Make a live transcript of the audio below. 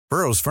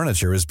Burrow's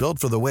furniture is built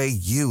for the way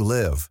you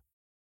live.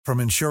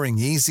 From ensuring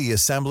easy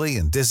assembly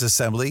and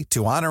disassembly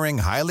to honoring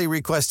highly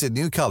requested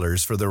new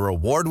colors for their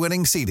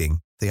award-winning seating,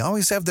 they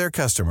always have their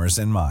customers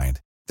in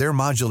mind. Their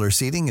modular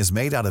seating is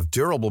made out of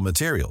durable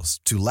materials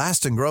to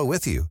last and grow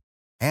with you.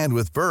 And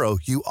with Burrow,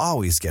 you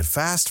always get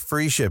fast,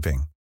 free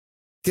shipping.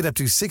 Get up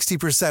to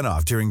 60%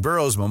 off during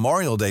Burrow's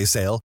Memorial Day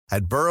sale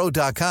at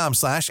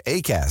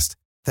burrow.com/ACAST.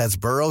 That's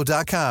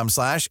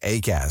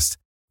burrow.com/ACAST.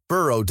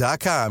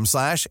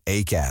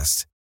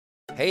 burrow.com/ACAST.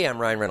 Hey, I'm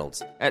Ryan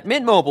Reynolds. At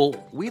Mint Mobile,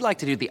 we like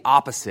to do the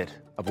opposite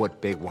of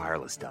what Big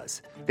Wireless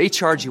does. They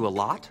charge you a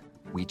lot,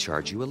 we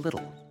charge you a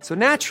little. So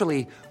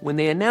naturally, when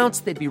they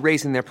announced they'd be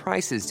raising their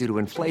prices due to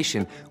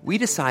inflation, we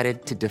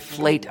decided to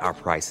deflate our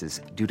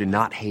prices due to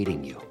not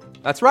hating you.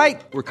 That's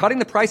right. We're cutting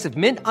the price of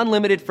Mint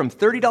Unlimited from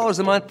 $30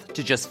 a month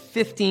to just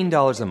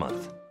 $15 a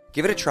month.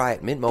 Give it a try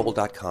at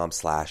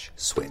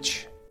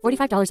mintmobile.com/switch.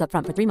 $45 up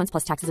front for 3 months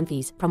plus taxes and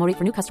fees. Promo rate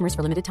for new customers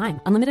for limited time.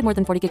 Unlimited more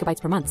than 40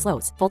 gigabytes per month.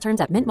 Slows full terms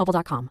at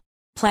mintmobile.com.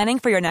 Planning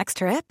for your next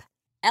trip?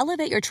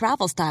 Elevate your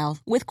travel style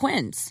with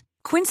Quince.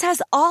 Quince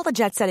has all the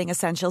jet-setting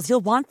essentials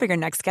you'll want for your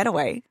next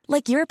getaway,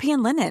 like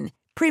European linen,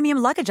 premium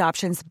luggage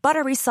options,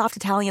 buttery soft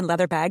Italian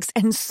leather bags,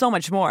 and so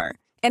much more.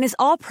 And is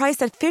all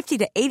priced at 50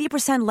 to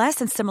 80% less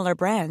than similar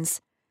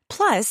brands.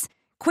 Plus,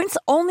 Quince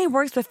only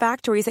works with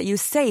factories that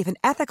use safe and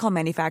ethical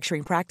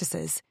manufacturing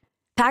practices.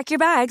 Pack your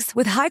bags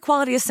with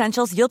high-quality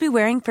essentials you'll be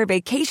wearing for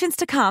vacations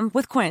to come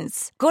with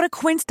Quince. Go to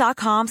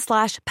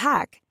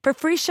quince.com/pack for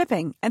free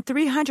shipping and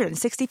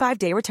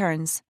 365-day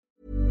returns.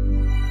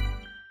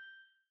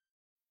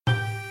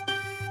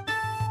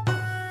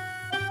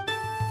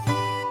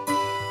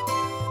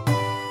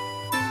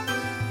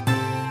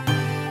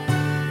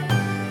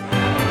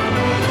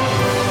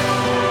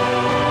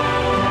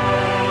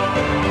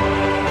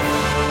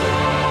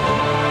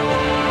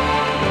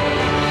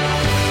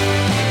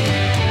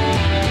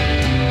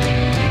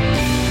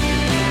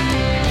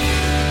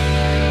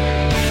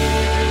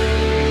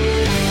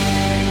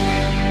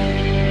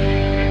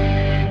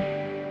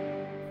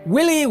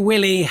 Willy,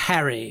 Willy,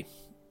 Harry.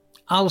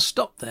 I'll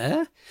stop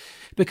there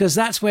because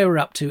that's where we're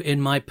up to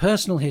in my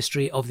personal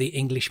history of the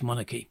English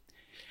monarchy.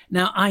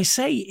 Now, I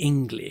say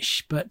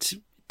English, but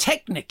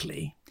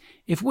technically,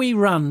 if we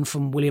run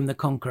from William the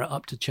Conqueror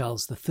up to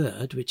Charles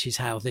III, which is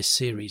how this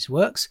series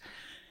works,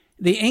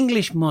 the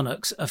English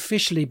monarchs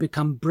officially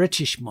become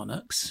British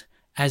monarchs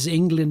as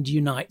England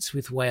unites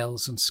with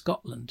Wales and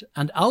Scotland,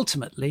 and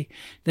ultimately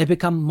they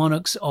become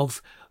monarchs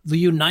of the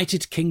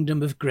United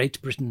Kingdom of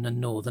Great Britain and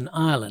Northern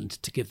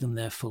Ireland, to give them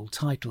their full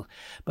title.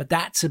 But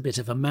that's a bit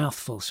of a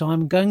mouthful, so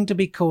I'm going to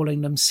be calling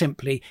them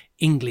simply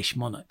English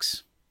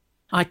monarchs.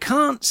 I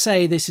can't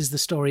say this is the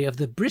story of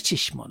the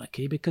British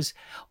monarchy because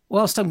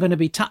whilst I'm going to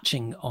be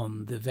touching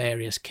on the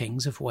various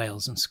kings of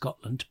Wales and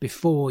Scotland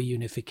before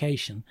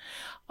unification,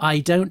 I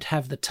don't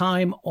have the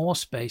time or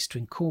space to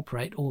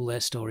incorporate all their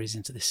stories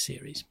into this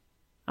series.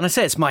 And I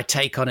say it's my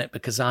take on it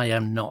because I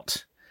am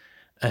not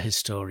a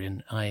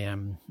historian. I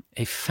am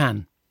a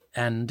fan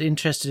and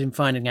interested in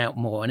finding out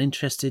more and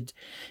interested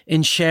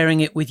in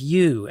sharing it with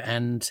you.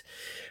 And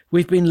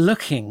we've been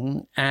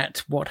looking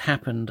at what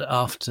happened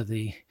after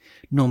the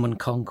Norman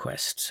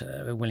conquest.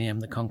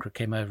 William the Conqueror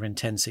came over in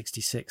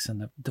 1066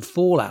 and the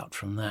fallout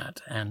from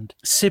that, and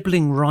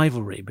sibling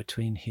rivalry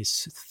between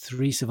his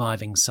three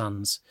surviving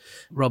sons,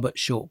 Robert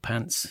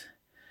Shortpants,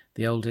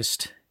 the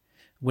oldest,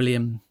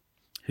 William,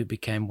 who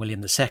became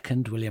William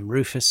II, William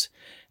Rufus,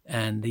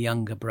 and the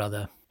younger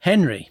brother,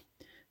 Henry,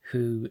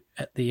 who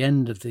at the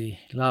end of the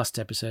last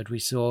episode we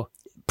saw,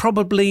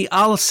 probably,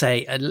 I'll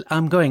say,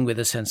 I'm going with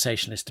a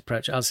sensationalist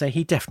approach, I'll say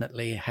he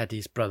definitely had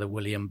his brother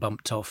William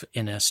bumped off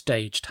in a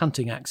staged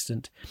hunting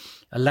accident,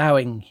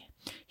 allowing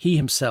he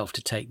himself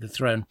to take the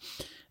throne.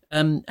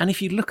 And if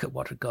you look at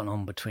what had gone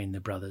on between the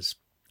brothers,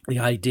 the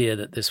idea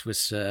that this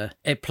was a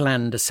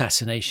planned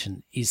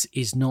assassination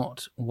is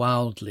not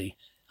wildly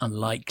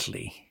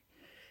unlikely.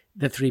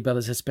 The three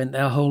brothers had spent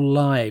their whole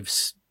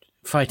lives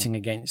fighting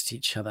against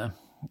each other,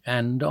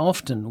 and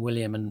often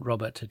William and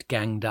Robert had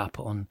ganged up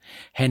on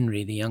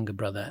Henry, the younger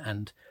brother,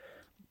 and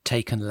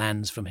taken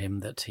lands from him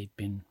that he'd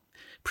been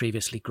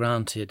previously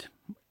granted,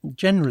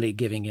 generally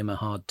giving him a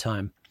hard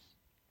time.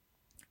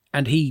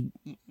 And he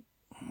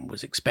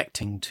was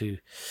expecting to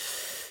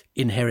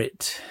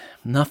inherit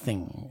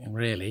nothing,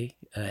 really.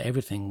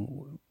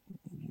 Everything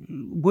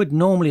would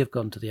normally have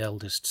gone to the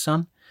eldest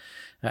son.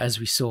 As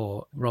we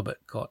saw,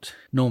 Robert got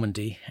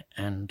Normandy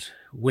and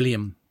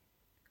William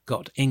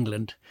got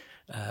England,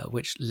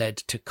 which led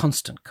to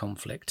constant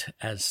conflict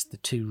as the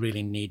two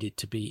really needed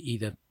to be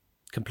either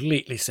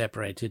completely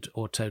separated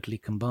or totally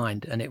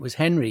combined. And it was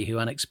Henry who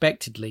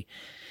unexpectedly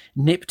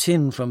nipped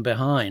in from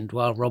behind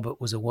while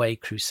Robert was away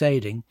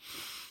crusading,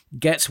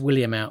 gets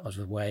William out of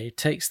the way,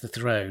 takes the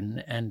throne,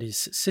 and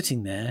is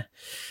sitting there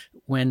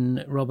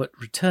when Robert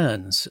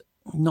returns,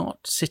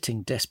 not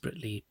sitting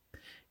desperately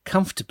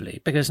comfortably,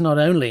 because not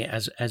only,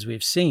 as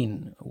we've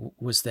seen,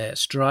 was there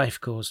strife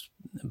caused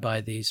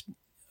by these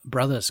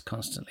brothers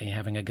constantly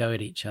having a go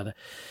at each other,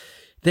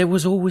 there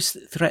was always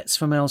threats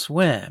from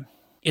elsewhere.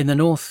 In the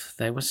north,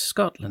 there was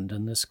Scotland,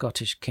 and the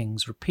Scottish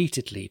kings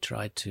repeatedly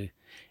tried to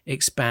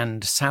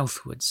expand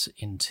southwards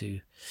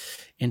into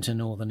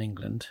northern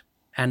England.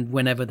 And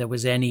whenever there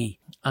was any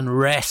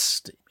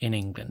unrest in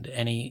England,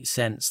 any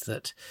sense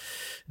that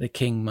the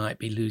king might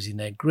be losing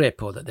their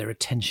grip or that their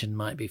attention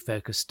might be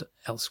focused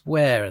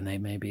elsewhere and they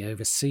may be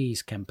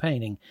overseas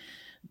campaigning,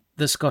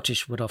 the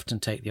Scottish would often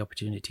take the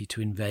opportunity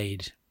to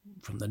invade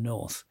from the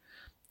north.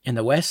 In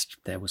the west,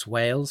 there was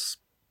Wales,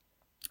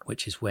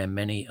 which is where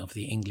many of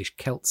the English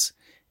Celts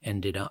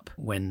ended up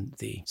when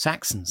the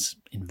Saxons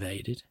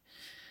invaded.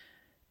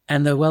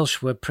 And the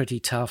Welsh were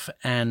pretty tough,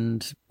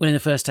 and William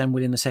I and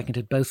William II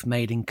had both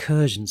made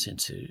incursions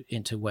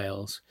into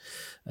Wales.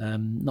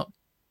 Not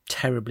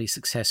terribly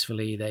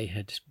successfully. They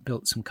had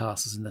built some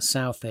castles in the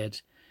south. They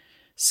had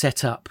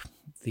set up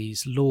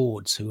these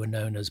lords who were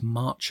known as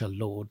marcher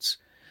lords,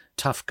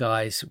 tough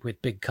guys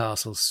with big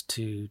castles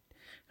to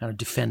kind of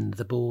defend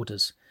the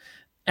borders.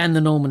 And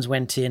the Normans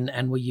went in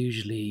and were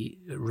usually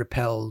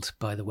repelled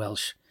by the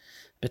Welsh,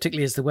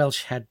 particularly as the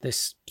Welsh had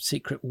this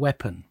secret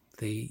weapon,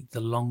 the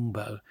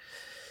longbow,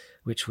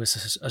 which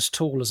was as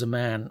tall as a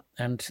man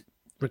and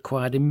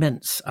required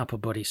immense upper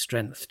body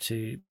strength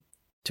to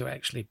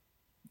actually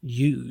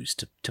use,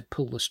 to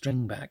pull the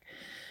string back,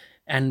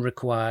 and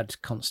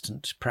required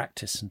constant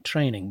practice and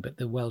training. But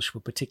the Welsh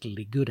were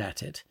particularly good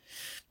at it.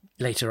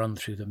 Later on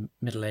through the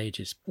Middle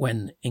Ages,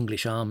 when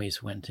English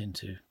armies went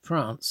into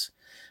France,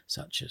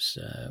 such as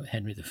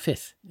Henry V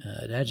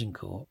at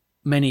Agincourt,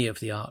 many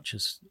of the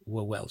archers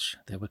were Welsh.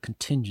 There were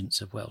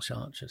contingents of Welsh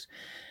archers.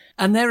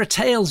 And there are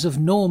tales of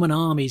Norman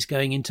armies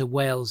going into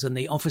Wales, and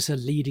the officer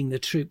leading the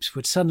troops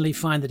would suddenly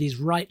find that his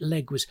right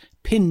leg was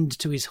pinned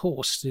to his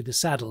horse through the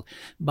saddle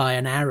by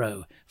an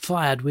arrow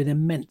fired with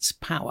immense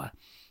power.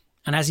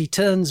 And as he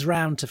turns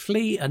round to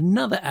flee,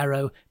 another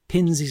arrow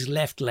pins his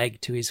left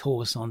leg to his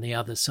horse on the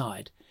other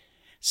side.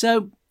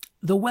 So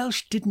the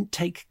Welsh didn't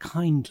take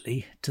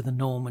kindly to the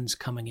Normans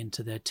coming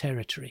into their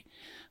territory.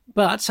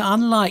 But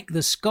unlike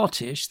the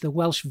Scottish, the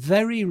Welsh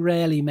very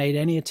rarely made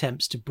any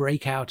attempts to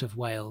break out of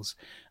Wales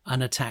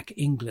and attack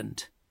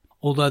England,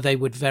 although they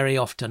would very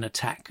often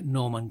attack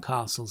Norman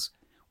castles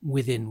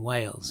within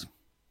Wales.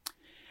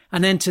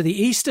 And then to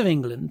the east of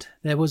England,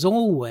 there was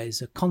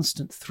always a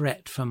constant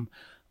threat from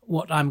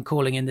what I'm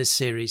calling in this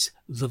series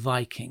the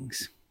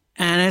Vikings.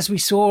 And as we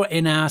saw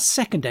in our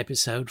second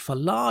episode, for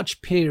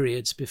large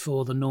periods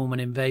before the Norman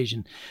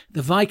invasion,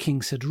 the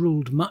Vikings had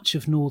ruled much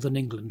of northern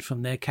England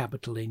from their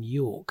capital in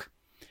York.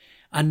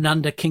 And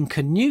under King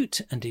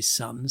Canute and his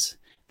sons,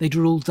 they'd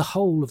ruled the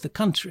whole of the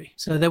country.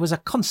 So there was a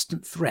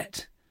constant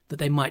threat that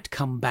they might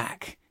come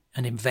back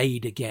and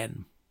invade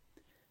again.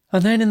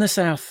 And then in the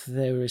south,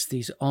 there is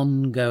these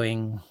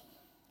ongoing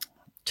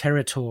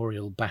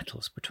territorial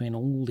battles between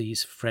all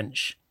these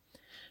French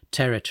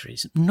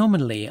territories,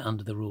 nominally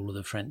under the rule of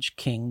the French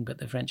king, but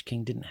the French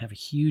king didn't have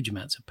huge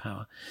amounts of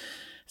power.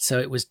 So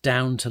it was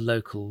down to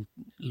local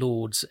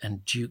lords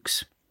and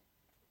dukes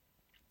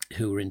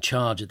who were in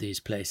charge of these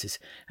places,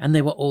 and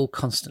they were all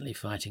constantly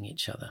fighting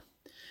each other.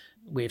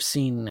 We have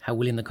seen how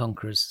William the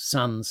Conqueror's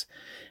sons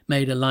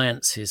made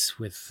alliances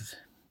with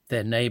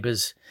their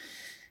neighbours.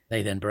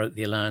 They then broke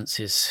the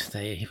alliances.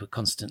 They were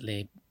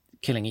constantly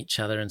killing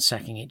each other and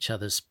sacking each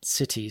other's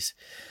cities,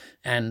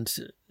 and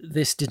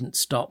this didn't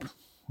stop.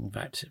 In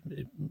fact,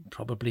 it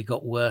probably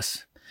got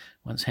worse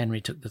once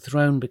Henry took the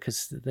throne,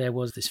 because there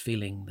was this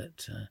feeling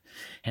that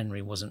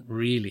Henry wasn't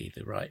really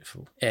the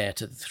rightful heir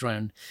to the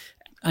throne.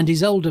 And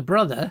his older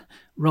brother,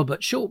 Robert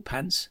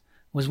Shortpants,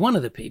 was one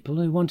of the people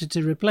who wanted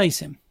to replace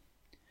him.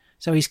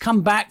 So he's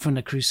come back from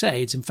the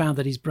Crusades and found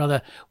that his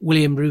brother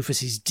William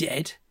Rufus is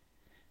dead,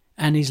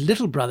 and his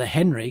little brother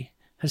Henry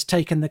has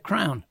taken the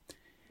crown.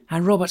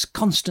 And Robert's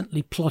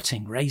constantly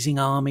plotting, raising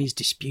armies,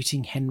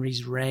 disputing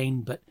Henry's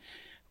reign, but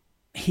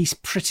he's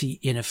pretty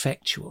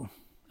ineffectual.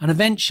 And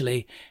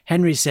eventually,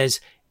 Henry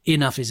says,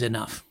 enough is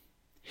enough.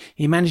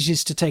 He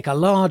manages to take a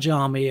large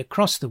army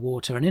across the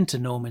water and into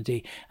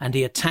Normandy, and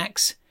he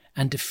attacks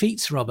and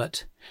defeats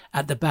Robert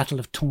at the Battle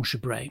of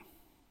Tinchebray.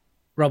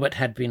 Robert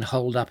had been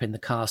holed up in the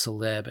castle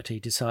there, but he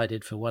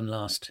decided for one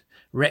last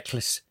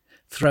reckless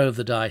throw of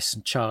the dice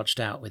and charged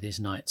out with his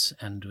knights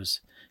and was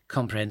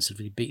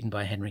comprehensively beaten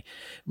by Henry.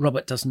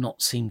 Robert does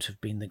not seem to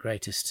have been the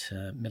greatest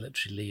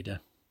military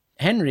leader.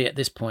 Henry, at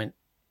this point,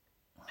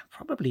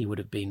 probably would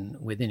have been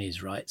within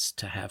his rights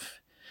to have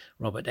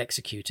Robert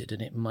executed,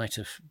 and it might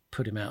have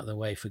put him out of the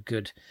way for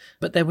good.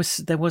 But there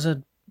was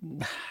a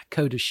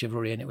code of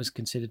chivalry, and it was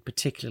considered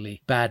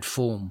particularly bad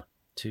form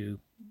to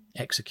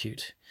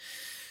execute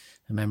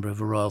a member of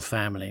a royal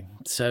family.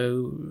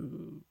 So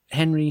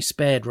Henry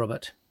spared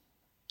Robert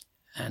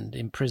and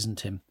imprisoned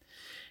him.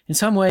 In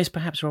some ways,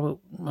 perhaps Robert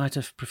might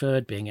have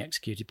preferred being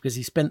executed, because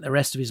he spent the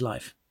rest of his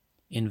life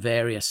in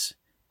various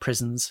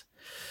prisons,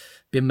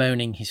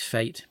 bemoaning his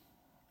fate,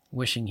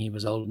 wishing he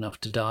was old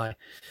enough to die.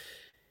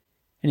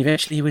 And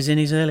eventually he was in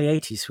his early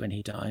 80s when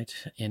he died,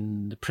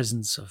 in the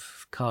prisons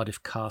of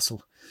Cardiff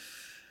Castle.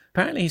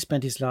 Apparently he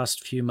spent his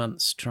last few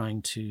months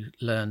trying to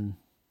learn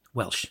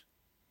Welsh,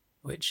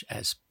 which,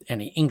 as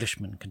any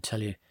Englishman can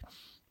tell you,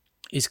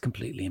 is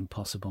completely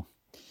impossible.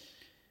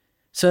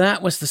 So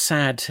that was the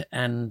sad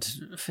and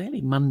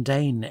fairly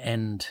mundane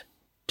end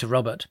to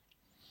Robert.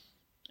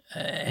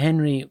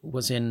 Henry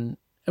was in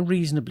a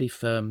reasonably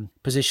firm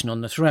position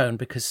on the throne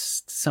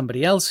because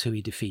somebody else who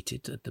he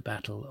defeated at the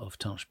Battle of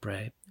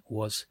Tinchebray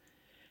was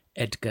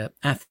Edgar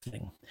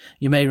Atheling.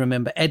 You may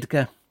remember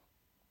Edgar.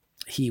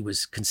 He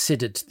was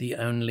considered the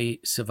only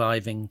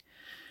surviving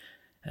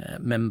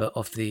member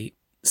of the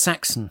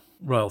Saxon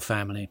royal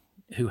family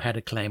who had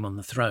a claim on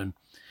the throne,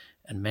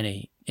 and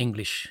many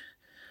English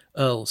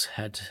earls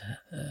had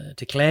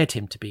declared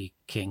him to be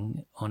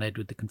king on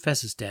Edward the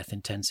Confessor's death in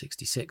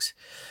 1066.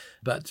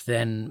 But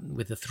then,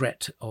 with the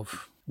threat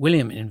of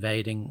William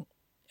invading,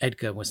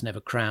 Edgar was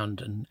never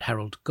crowned, and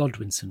Harold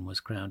Godwinson was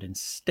crowned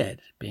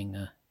instead, being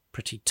a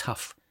pretty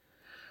tough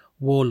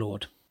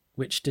warlord,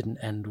 which didn't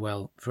end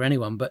well for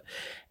anyone. But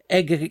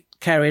Edgar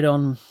carried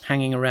on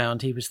hanging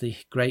around. He was the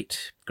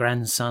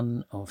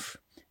great-grandson of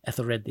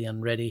Ethelred the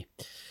Unready.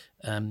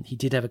 He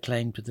did have a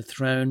claim to the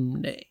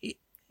throne.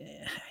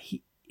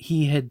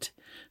 He had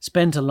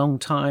spent a long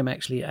time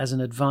actually as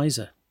an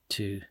advisor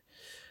to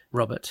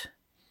Robert,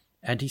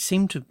 and he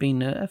seemed to have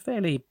been a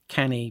fairly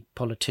canny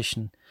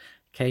politician,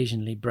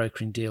 occasionally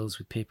brokering deals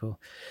with people.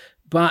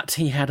 But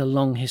he had a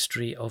long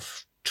history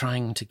of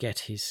trying to get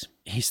his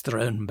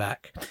throne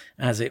back,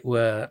 as it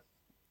were,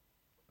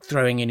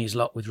 throwing in his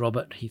lot with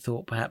Robert. He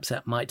thought perhaps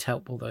that might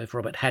help, although if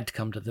Robert had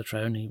come to the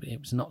throne,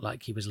 it was not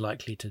like he was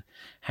likely to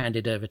hand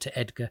it over to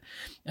Edgar.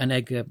 And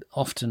Edgar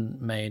often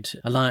made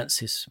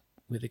alliances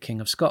with the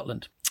King of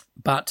Scotland.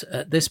 But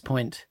at this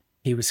point,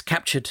 he was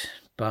captured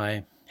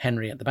by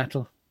Henry at the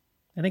battle.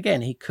 And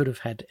again, he could have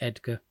had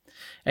Edgar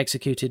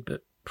executed,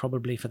 but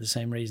probably for the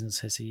same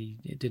reasons as he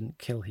didn't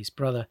kill his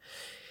brother.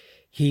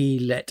 He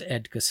let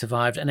Edgar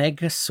survive, and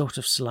Edgar sort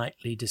of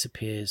slightly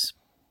disappears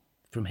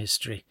from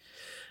history.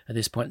 At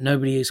this point,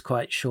 nobody is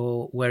quite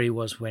sure where he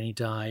was when he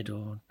died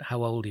or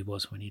how old he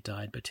was when he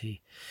died, but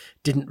he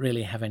didn't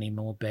really have any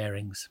more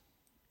bearings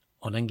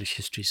on English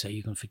history, so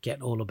you can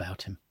forget all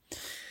about him.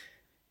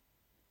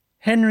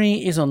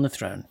 Henry is on the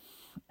throne,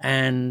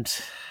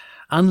 and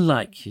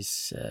unlike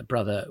his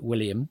brother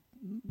William,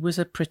 was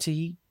a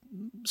pretty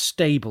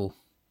stable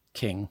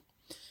king.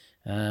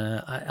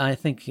 I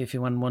think if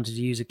one wanted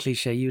to use a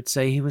cliche, you would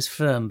say he was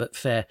firm but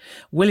fair.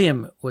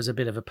 William was a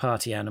bit of a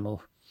party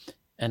animal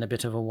and a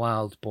bit of a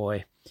wild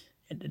boy.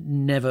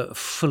 Never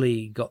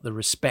fully got the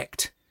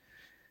respect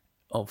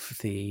of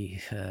the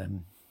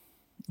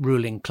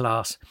ruling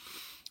class,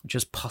 which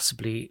was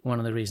possibly one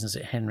of the reasons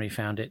that Henry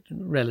found it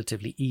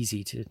relatively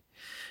easy to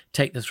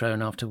take the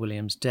throne after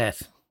William's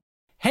death.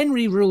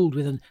 Henry ruled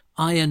with an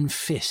iron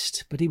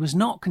fist, but he was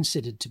not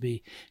considered to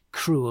be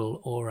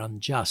cruel or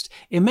unjust.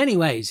 In many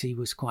ways, he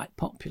was quite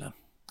popular.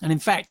 And in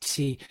fact,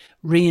 he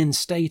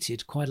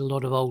reinstated quite a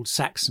lot of old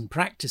Saxon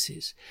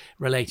practices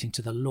relating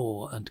to the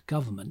law and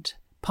government,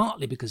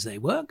 partly because they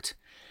worked,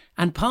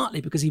 and partly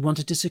because he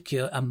wanted to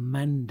secure a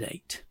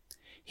mandate.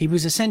 He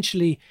was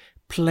essentially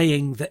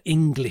playing the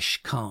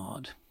English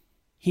card.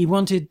 He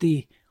wanted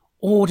the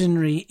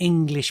ordinary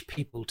English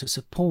people to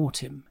support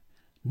him,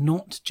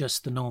 not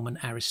just the Norman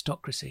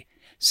aristocracy.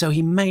 So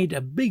he made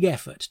a big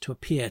effort to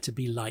appear to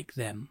be like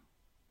them.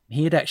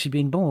 He had actually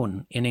been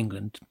born in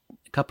England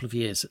a couple of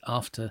years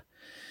after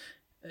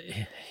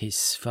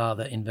his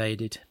father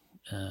invaded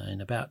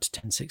in about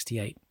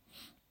 1068.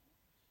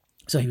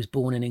 So he was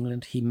born in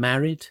England. He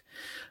married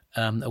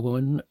a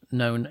woman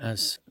known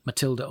as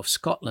Matilda of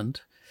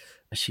Scotland.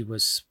 She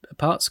was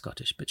part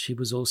Scottish, but she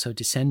was also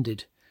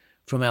descended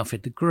from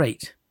Alfred the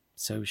Great.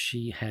 So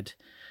she had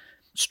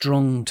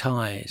strong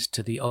ties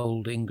to the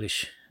old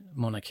English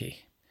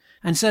monarchy.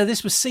 And so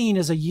this was seen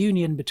as a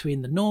union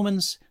between the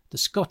Normans, the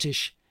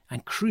Scottish,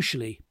 and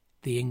crucially,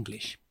 the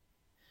English.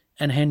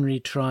 And Henry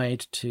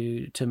tried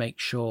to make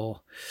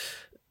sure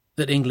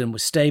that England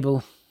was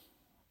stable,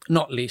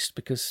 not least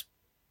because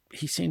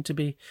he seemed to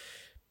be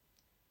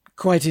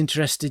quite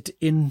interested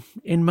in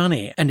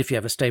money. And if you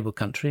have a stable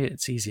country,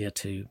 it's easier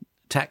to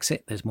tax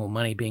it. There's more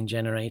money being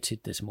generated.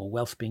 There's more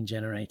wealth being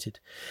generated.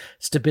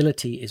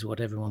 Stability is what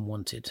everyone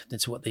wanted.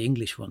 That's what the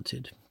English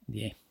wanted.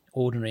 The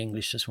ordinary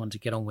English just wanted to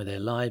get on with their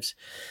lives.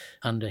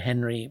 Under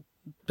Henry,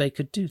 they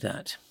could do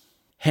that.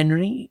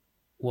 Henry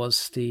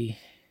was the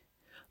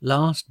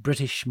last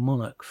British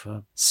monarch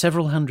for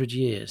several hundred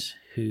years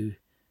who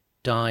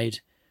died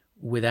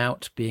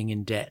without being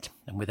in debt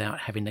and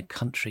without having a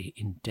country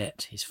in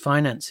debt. His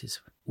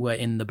finances were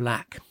in the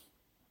black.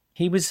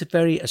 He was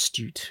very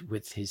astute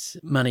with his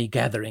money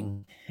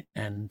gathering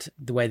and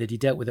the way that he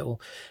dealt with it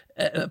all,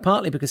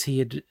 partly because he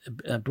had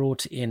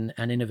brought in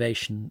an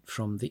innovation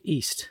from the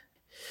East.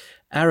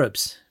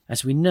 Arabs,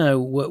 as we know,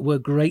 were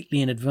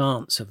greatly in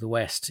advance of the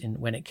West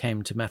when it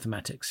came to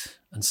mathematics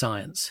and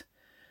science.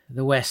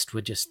 The West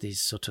were just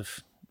these sort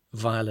of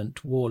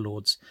violent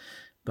warlords,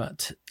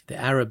 but the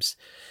Arabs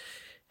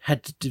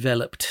had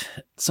developed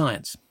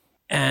science.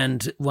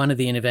 And one of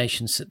the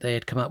innovations that they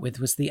had come up with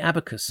was the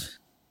abacus.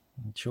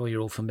 I'm sure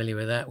you're all familiar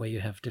with that, where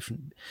you have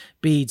different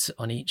beads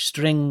on each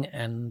string,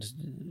 and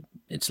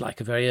it's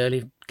like a very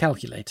early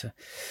calculator.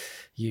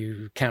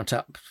 You count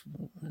up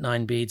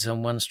 9 beads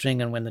on one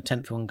string, and when the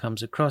 10th one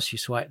comes across, you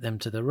swipe them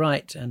to the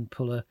right and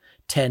pull a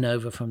 10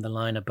 over from the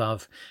line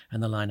above,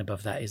 and the line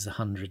above that is the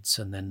hundreds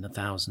and then the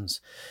thousands.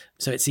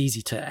 So it's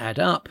easy to add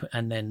up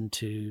and then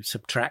to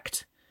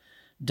subtract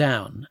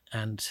down.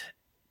 And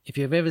if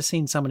you've ever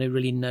seen someone who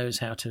really knows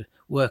how to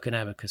work an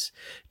abacus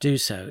do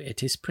so,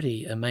 it is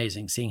pretty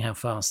amazing seeing how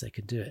fast they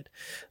can do it.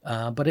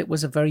 But it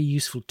was a very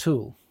useful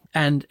tool.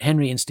 And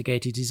Henry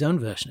instigated his own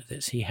version of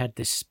this. He had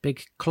this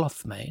big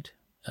cloth made,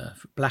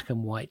 black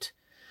and white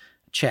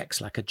checks,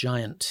 like a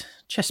giant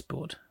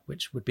chessboard,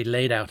 which would be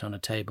laid out on a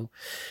table.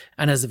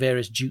 And as the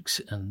various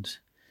dukes and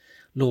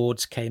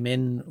lords came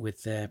in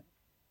with their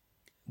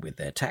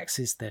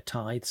taxes, their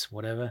tithes,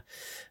 whatever,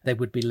 they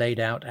would be laid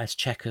out as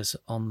checkers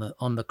on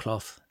the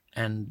cloth,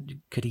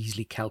 and could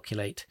easily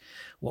calculate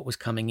what was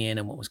coming in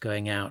and what was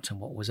going out and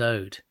what was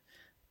owed.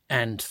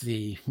 And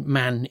the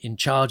man in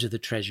charge of the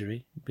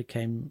treasury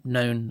became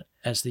known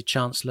as the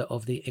Chancellor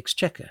of the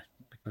Exchequer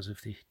because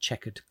of the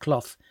checkered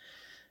cloth.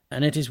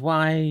 And it is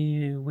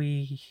why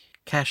we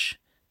cash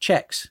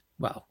checks.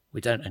 Well, we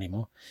don't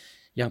anymore.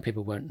 Young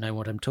people won't know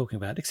what I'm talking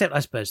about, except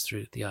I suppose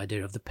through the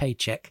idea of the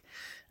paycheck.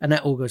 And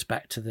that all goes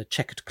back to the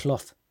checkered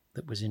cloth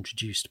that was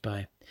introduced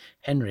by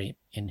Henry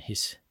in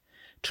his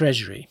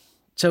treasury.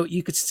 So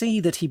you could see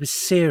that he was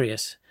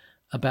serious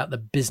about the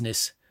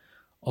business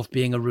of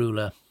being a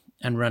ruler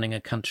and running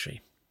a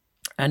country.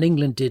 And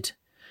England did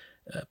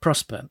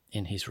prosper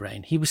in his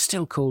reign. He was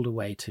still called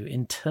away to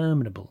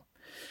interminable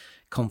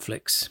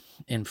conflicts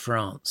in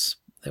France.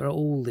 There are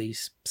all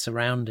these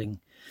surrounding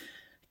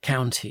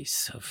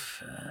counties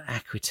of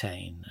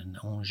Aquitaine and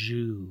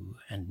Anjou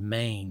and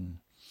Maine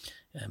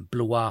and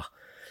Blois,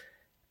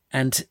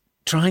 and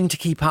trying to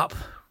keep up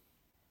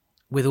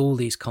with all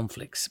these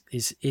conflicts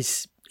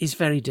is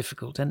very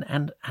difficult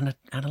and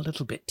a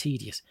little bit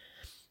tedious.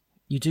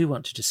 You do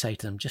want to just say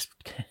to them, just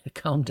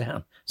calm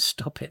down,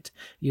 stop it.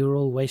 You're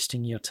all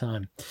wasting your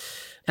time.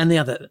 And the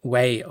other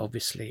way,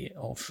 obviously,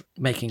 of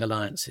making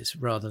alliances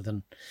rather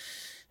than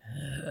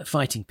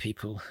fighting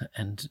people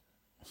and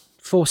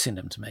forcing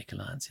them to make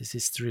alliances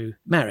is through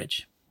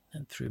marriage.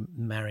 And through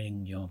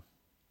marrying your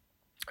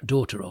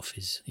daughter off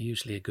is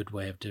usually a good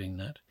way of doing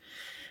that.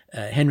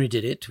 Henry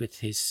did it with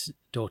his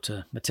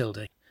daughter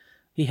Matilda.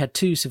 He had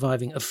 2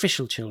 surviving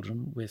official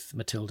children with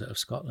Matilda of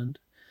Scotland.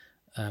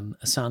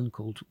 A son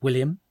called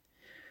William,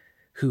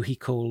 who he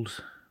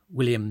called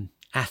William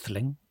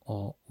Atheling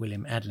or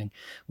William Adling,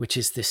 which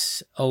is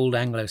this old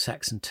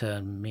Anglo-Saxon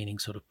term meaning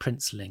sort of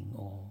princeling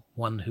or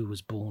one who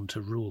was born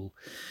to rule.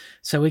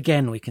 So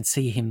again, we can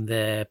see him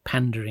there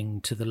pandering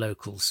to the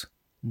locals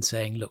and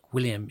saying, look,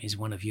 William is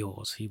one of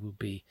yours. He will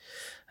be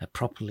a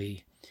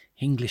properly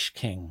English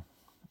king.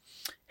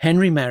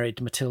 Henry married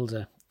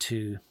Matilda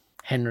to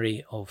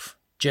Henry of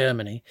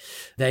Germany.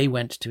 They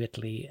went to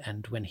Italy,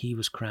 and when he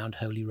was crowned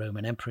Holy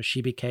Roman Emperor,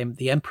 she became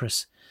the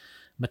Empress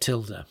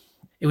Matilda.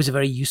 It was a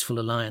very useful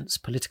alliance,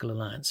 political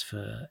alliance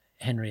for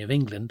Henry of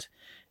England,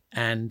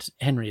 and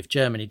Henry of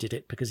Germany did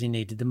it because he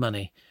needed the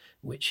money,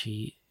 which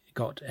he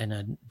got in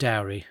a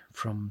dowry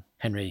from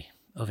Henry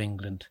of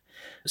England.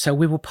 So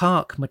we will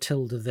park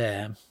Matilda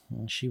there,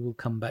 and she will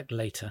come back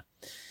later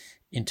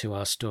into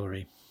our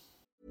story.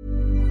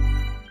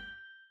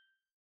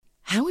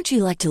 How would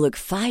you like to look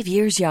 5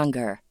 years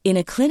younger? In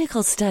a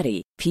clinical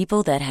study,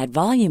 people that had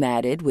volume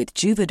added with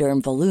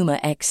Juvederm Voluma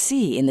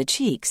XC in the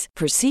cheeks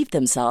perceived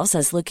themselves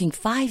as looking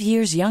 5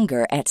 years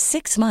younger at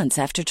 6 months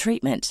after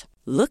treatment.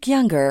 Look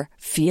younger,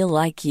 feel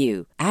like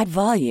you. Add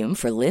volume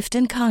for lift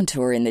and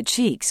contour in the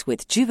cheeks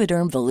with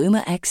Juvederm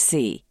Voluma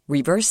XC.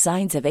 Reverse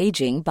signs of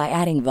aging by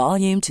adding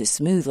volume to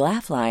smooth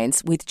laugh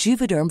lines with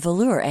Juvederm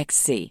Volure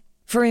XC.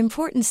 For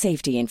important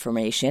safety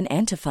information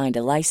and to find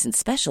a licensed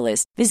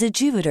specialist, visit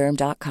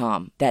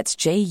Juvederm.com. That's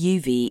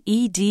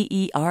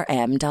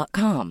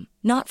JUVEDERM.com.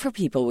 Not for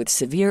people with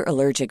severe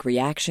allergic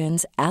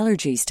reactions,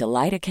 allergies to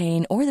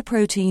lidocaine, or the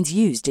proteins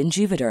used in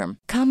Juvederm.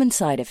 Common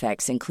side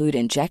effects include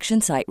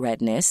injection site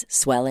redness,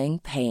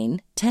 swelling,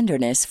 pain,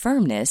 tenderness,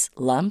 firmness,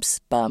 lumps,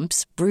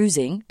 bumps,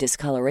 bruising,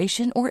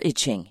 discoloration, or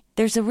itching.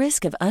 There's a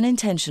risk of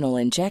unintentional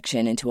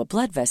injection into a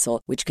blood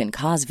vessel, which can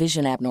cause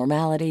vision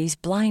abnormalities,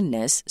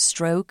 blindness,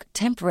 stroke,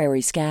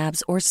 temporary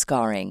scabs, or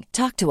scarring.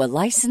 Talk to a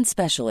licensed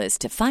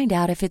specialist to find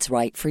out if it's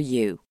right for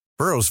you.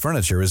 Burrow's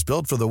furniture is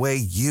built for the way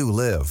you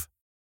live.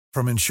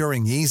 From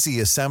ensuring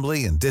easy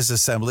assembly and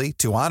disassembly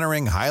to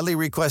honoring highly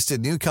requested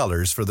new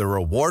colors for their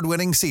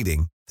award-winning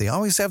seating, they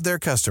always have their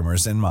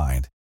customers in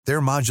mind.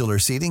 Their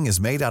modular seating is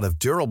made out of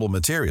durable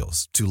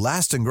materials to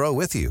last and grow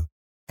with you.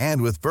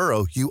 And with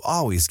Burrow, you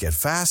always get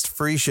fast,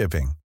 free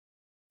shipping.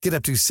 Get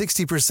up to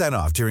 60%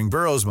 off during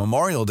Burrow's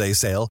Memorial Day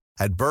sale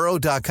at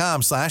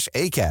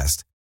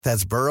burrow.com/ACAST.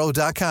 That's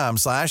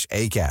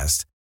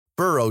burrow.com/ACAST.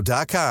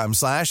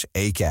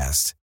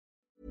 burrow.com/ACAST.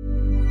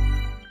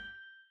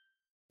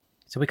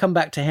 So we come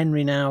back to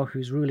Henry now,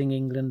 who's ruling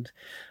England.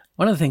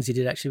 One of the things he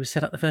did actually was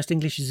set up the first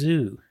English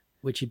zoo.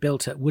 which he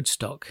built at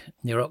Woodstock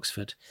near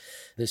Oxford,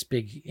 this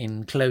big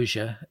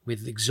enclosure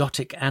with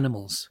exotic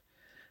animals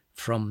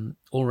from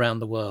all around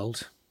the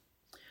world.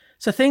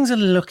 So things are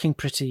looking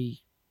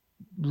pretty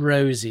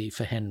rosy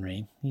for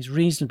Henry. He's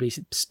reasonably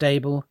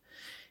stable.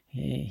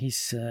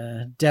 He's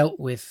dealt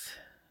with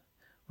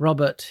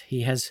Robert.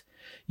 He has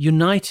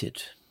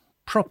united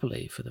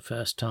properly for the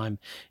first time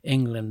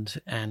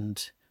England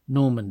and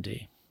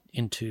Normandy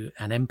into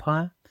an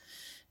empire,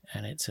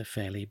 and it's a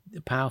fairly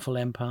powerful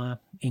empire.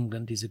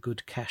 England is a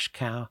good cash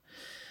cow.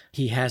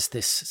 He has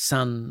this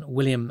son,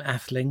 William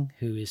Atheling,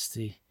 who is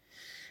the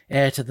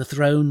heir to the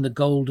throne, the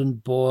golden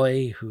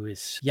boy, who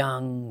is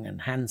young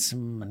and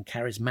handsome and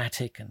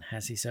charismatic and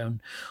has his own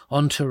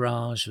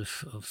entourage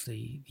of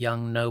the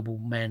young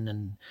noblemen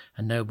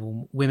and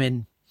noble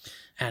women,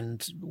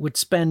 and would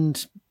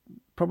spend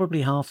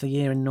probably half the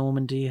year in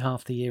Normandy,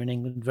 half the year in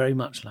England, very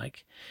much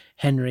like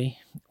Henry.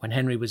 When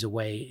Henry was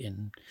away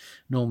in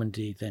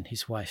Normandy, then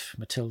his wife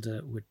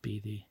Matilda would be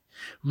the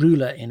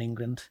ruler in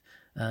England.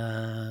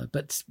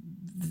 But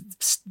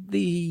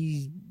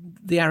the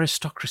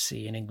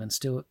aristocracy in England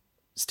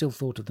still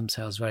thought of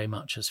themselves very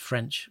much as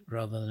French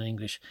rather than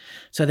English.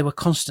 So they were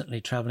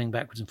constantly travelling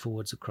backwards and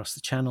forwards across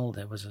the Channel.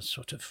 There was a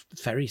sort of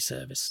ferry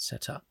service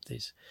set up,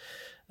 these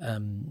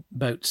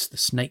boats, the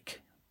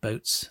snake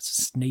boats,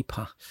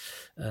 Snepa,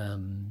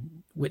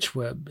 which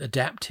were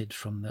adapted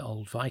from the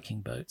old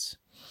Viking boats.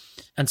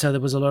 And so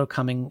there was a lot of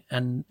coming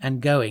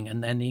and going,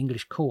 and then the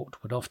English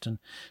court would often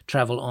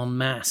travel en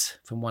masse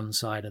from one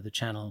side of the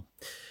Channel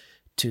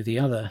to the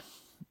other.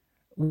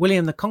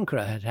 William the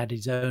Conqueror had had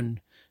his own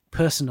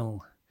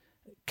personal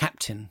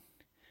captain,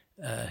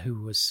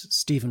 who was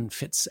Stephen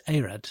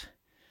Fitz-Arad.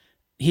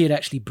 He had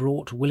actually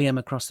brought William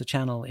across the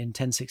Channel in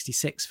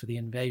 1066 for the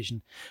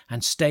invasion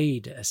and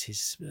stayed as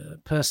his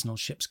personal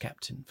ship's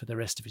captain for the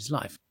rest of his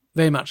life,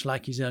 very much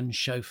like his own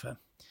chauffeur.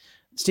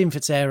 Stephen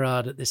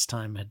Fitz-Arad at this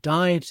time had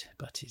died,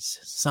 but his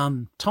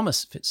son,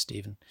 Thomas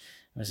Fitzstephen,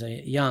 was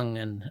a young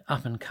and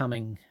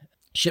up-and-coming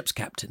ship's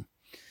captain.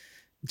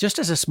 Just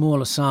as a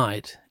small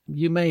aside,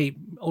 you may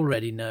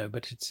already know,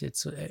 but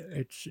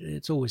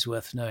it's always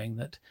worth knowing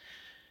that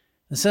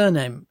the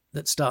surname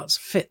that starts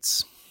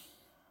Fitz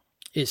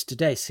is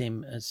today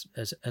seen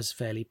as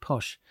fairly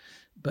posh,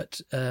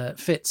 but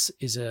Fitz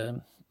is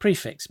a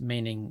prefix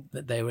meaning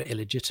that they were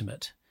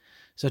illegitimate.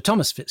 So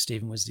Thomas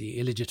Fitzstephen was the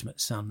illegitimate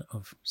son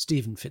of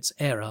Stephen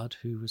Fitz-Arad,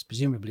 who was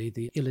presumably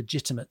the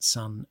illegitimate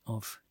son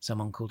of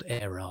someone called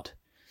Arad.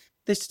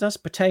 This does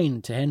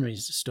pertain to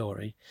Henry's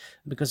story,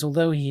 because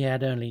although he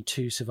had only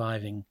two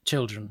surviving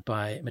children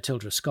by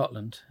Matilda of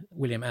Scotland,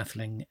 William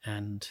Atheling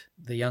and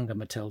the younger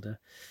Matilda,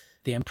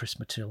 the Empress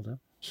Matilda,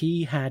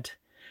 he had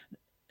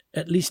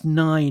at least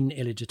 9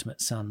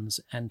 illegitimate sons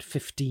and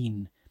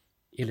 15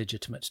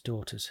 illegitimate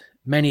daughters,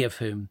 many of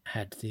whom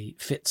had the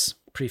Fitz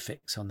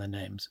prefix on their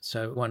names.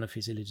 So one of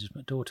his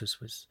illegitimate daughters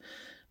was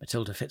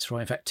Matilda Fitzroy.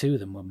 In fact, 2 of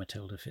them were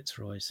Matilda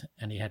Fitzroys,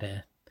 and he had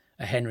a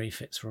Henry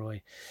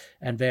Fitzroy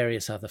and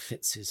various other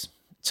Fitzes.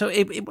 So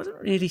it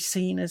wasn't really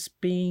seen as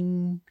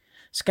being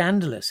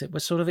scandalous. It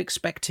was sort of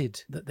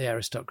expected that the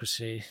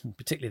aristocracy,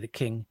 particularly the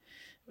king,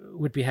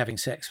 would be having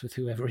sex with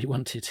whoever he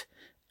wanted,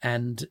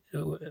 and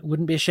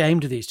wouldn't be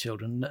ashamed of these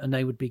children, and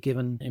they would be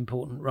given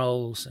important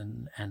roles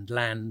and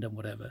land and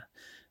whatever.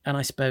 And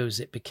I suppose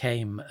it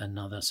became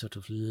another sort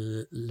of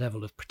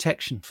level of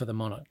protection for the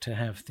monarch to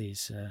have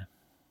these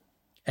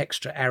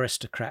extra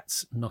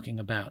aristocrats knocking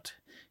about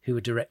who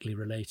were directly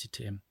related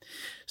to him.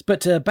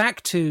 But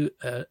back to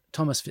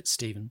Thomas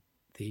Fitzstephen,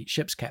 the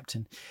ship's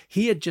captain.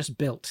 He had just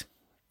built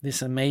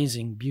this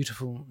amazing,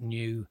 beautiful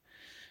new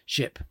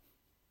ship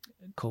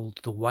called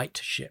the White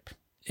Ship.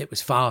 It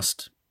was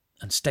fast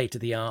and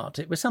state-of-the-art.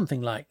 It was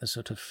something like the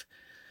sort of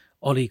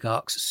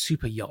oligarch's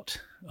super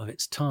yacht of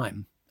its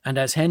time. And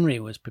as Henry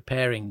was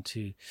preparing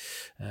to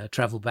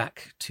travel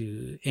back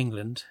to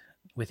England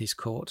with his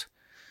court,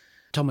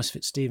 Thomas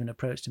Fitzstephen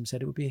approached him and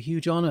said it would be a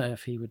huge honour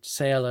if he would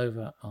sail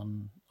over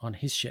on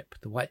his ship,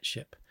 the White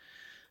Ship.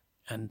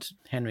 And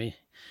Henry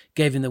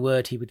gave him the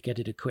word he would get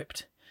it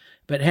equipped.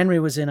 But Henry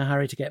was in a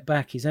hurry to get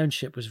back. His own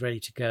ship was ready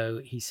to go.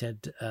 He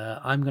said,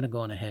 I'm going to go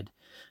on ahead,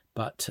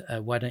 but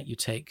why don't you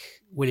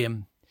take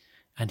William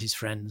and his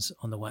friends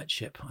on the White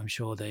Ship? I'm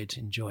sure they'd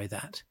enjoy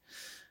that.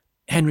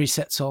 Henry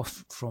sets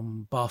off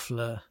from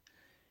Barfleur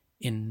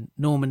in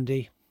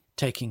Normandy,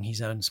 taking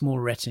his own small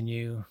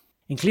retinue,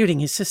 including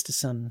his sister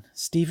son,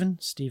 Stephen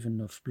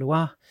of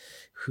Blois,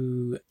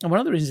 who, and one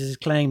of the reasons it's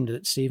claimed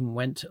that Stephen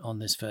went on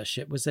this first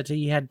ship was that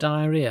he had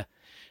diarrhea.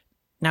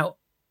 Now,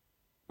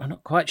 I'm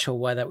not quite sure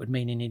why that would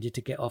mean he needed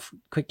to get off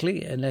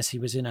quickly, unless he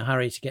was in a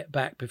hurry to get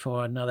back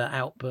before another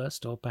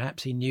outburst, or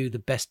perhaps he knew the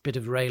best bit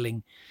of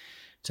railing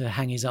to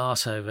hang his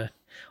arse over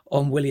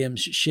on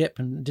William's ship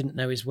and didn't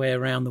know his way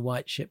around the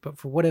White Ship. But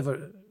for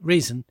whatever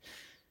reason,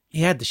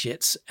 he had the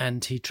shits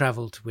and he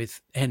travelled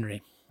with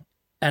Henry.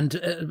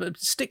 And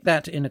stick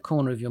that in a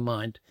corner of your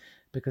mind,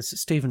 because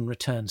Stephen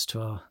returns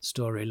to our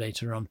story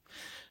later on.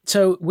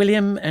 So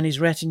William and his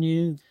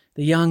retinue,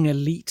 the young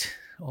elite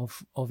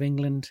of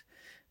England,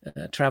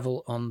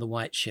 travel on the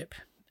White Ship.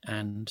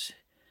 and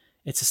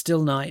it's a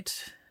still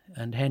night,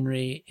 and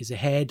Henry is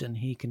ahead, and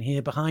he can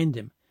hear behind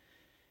him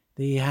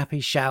the happy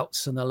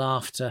shouts and the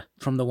laughter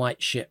from the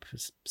white ship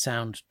as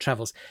sound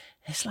travels.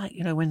 It's like,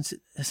 when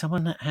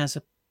someone has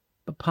a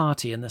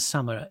party in the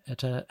summer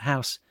at a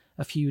house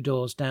a few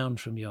doors down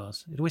from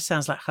yours. It always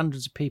sounds like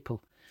hundreds of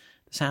people.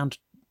 The sound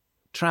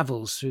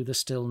travels through the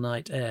still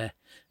night air,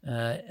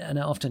 and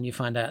often you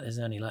find out there's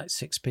only like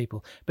 6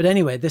 people. But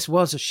anyway, this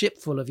was a ship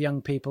full of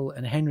young people,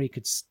 and Henry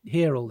could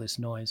hear all this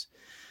noise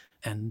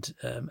and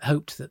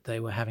hoped that they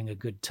were having a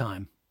good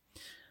time.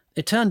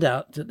 It turned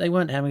out that they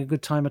weren't having a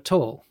good time at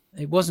all.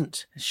 It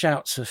wasn't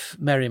shouts of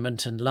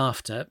merriment and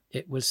laughter.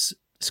 It was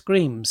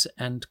screams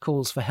and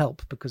calls for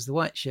help, because the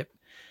white ship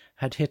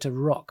had hit a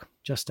rock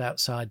just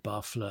outside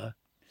Barfleur.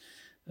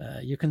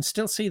 You can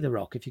still see the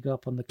rock if you go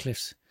up on the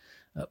cliffs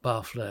at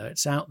Barfleur.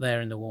 It's out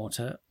there in the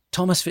water.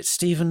 Thomas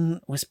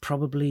Fitzstephen was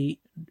probably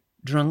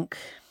drunk,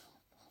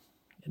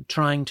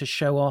 trying to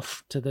show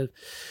off to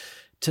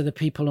the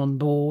people on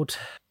board.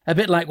 A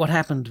bit like what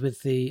happened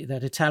with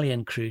that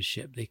Italian cruise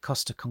ship, the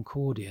Costa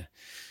Concordia,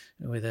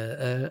 with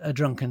a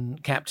drunken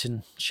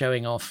captain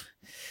showing off.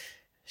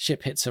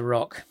 Ship hits a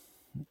rock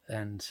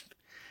and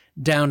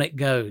down it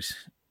goes.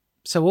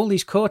 So all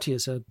these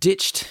courtiers are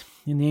ditched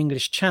in the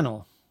English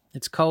Channel.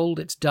 It's cold,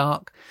 it's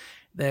dark,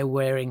 they're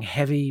wearing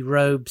heavy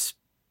robes.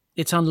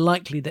 It's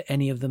unlikely that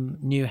any of them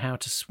knew how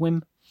to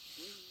swim.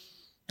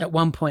 At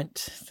one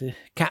point, the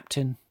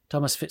captain,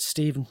 Thomas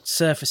Fitzstephen,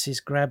 surfaces,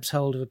 grabs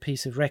hold of a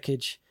piece of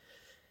wreckage,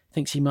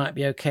 thinks he might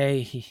be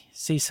okay. He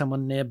sees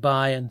someone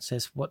nearby and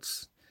says,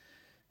 "What's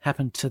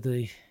happened to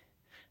the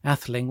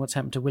Atheling? What's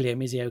happened to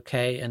William? Is he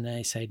okay?" And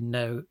they say,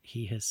 "No,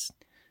 he has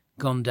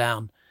gone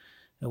down."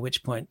 At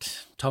which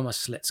point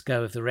Thomas lets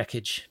go of the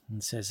wreckage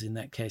and says, "In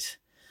that case,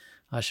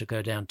 I shall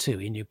go down too."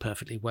 He knew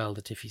perfectly well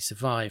that if he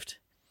survived,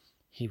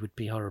 he would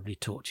be horribly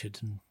tortured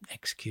and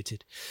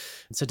executed.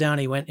 And so down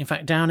he went. In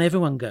fact, down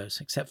everyone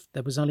goes, except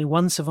there was only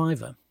one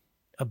survivor,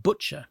 a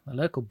butcher, a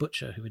local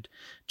butcher who had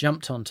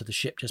jumped onto the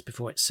ship just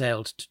before it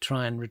sailed to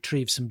try and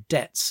retrieve some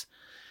debts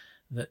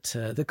that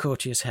the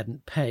courtiers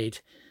hadn't paid,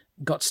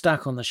 got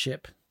stuck on the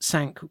ship,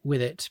 sank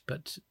with it,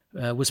 but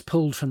was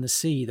pulled from the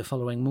sea the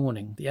following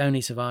morning, the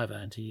only survivor,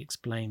 and he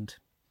explained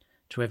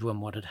to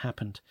everyone what had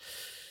happened.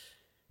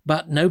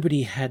 But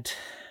nobody had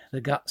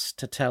the guts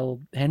to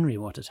tell Henry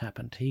what had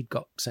happened. He'd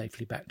got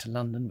safely back to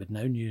London with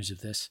no news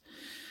of this,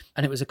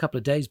 and it was a couple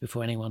of days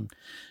before anyone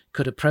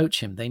could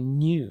approach him. They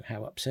knew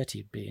how upset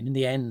he'd be, and in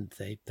the end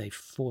they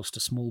forced a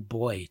small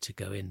boy to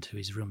go into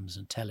his rooms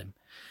and tell him.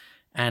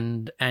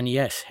 And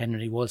yes,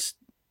 Henry was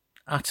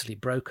utterly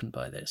broken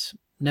by this,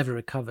 never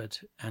recovered,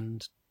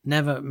 and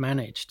never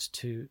managed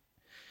to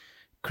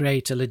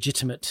create a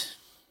legitimate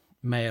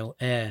male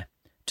heir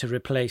to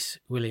replace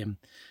William.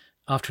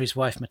 After his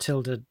wife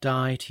Matilda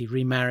died, he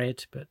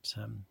remarried, but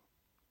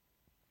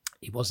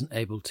he wasn't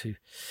able to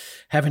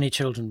have any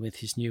children with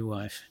his new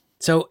wife.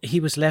 So he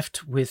was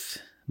left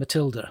with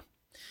Matilda,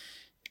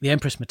 the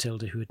Empress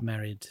Matilda, who had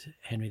married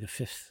Henry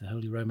V, the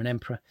Holy Roman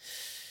Emperor.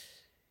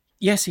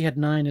 Yes, he had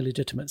 9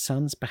 illegitimate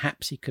sons.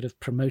 Perhaps he could have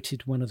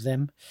promoted one of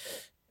them.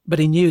 But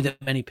he knew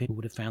that many people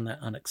would have found that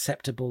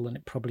unacceptable, and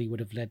it probably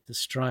would have led to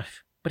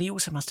strife. But he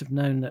also must have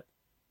known that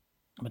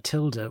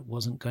Matilda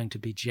wasn't going to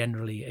be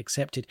generally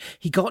accepted.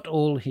 He got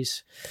all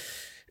his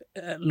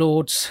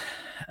lords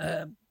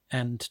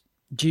and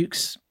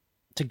dukes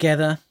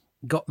together,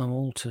 got them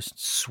all to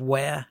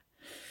swear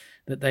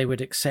that they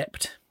would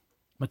accept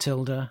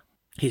Matilda.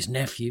 His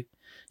nephew,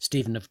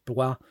 Stephen of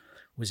Blois,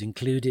 was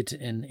included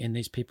in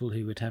these people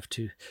who would have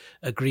to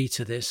agree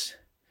to this.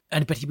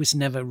 But he was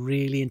never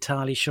really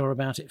entirely sure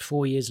about it.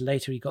 4 years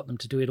later, he got them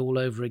to do it all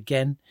over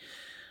again.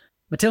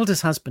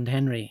 Matilda's husband,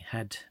 Henry,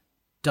 had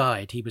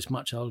died. He was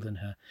much older than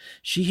her.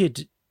 She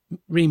had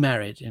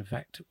remarried. In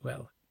fact,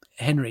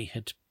 Henry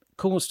had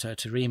caused her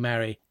to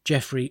remarry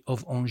Geoffrey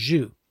of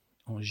Anjou,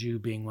 Anjou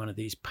being one of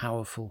these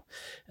powerful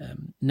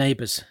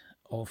neighbours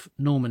of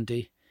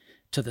Normandy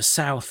to the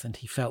south, and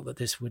he felt that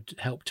this would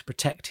help to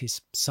protect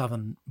his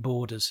southern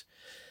borders.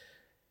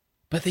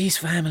 But these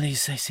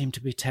families, they seemed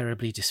to be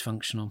terribly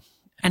dysfunctional.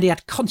 And he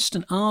had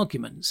constant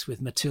arguments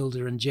with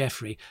Matilda and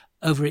Geoffrey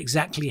over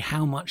exactly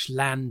how much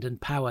land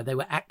and power they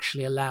were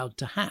actually allowed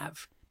to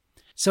have.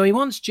 So he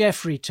wants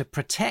Geoffrey to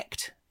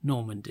protect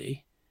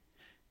Normandy,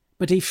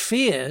 but he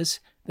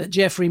fears that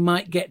Geoffrey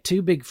might get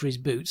too big for his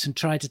boots and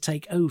try to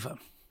take over.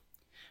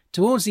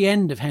 Towards the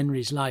end of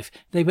Henry's life,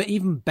 they were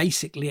even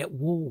basically at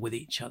war with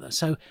each other,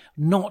 so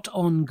not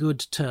on good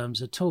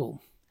terms at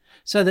all.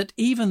 So that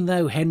even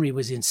though Henry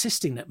was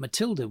insisting that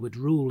Matilda would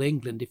rule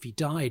England if he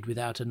died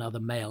without another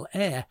male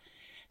heir,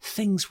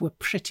 things were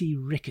pretty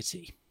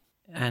rickety.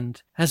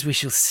 And as we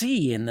shall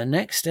see in the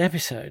next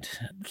episode,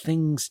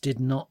 things did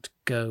not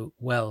go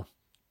well.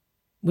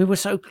 We were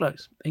so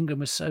close. England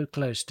was so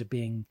close to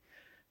being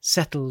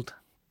settled,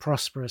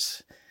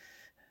 prosperous,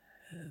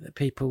 the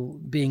people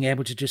being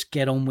able to just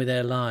get on with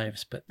their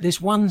lives. But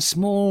this one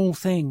small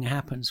thing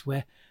happens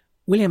where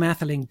William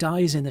Atheling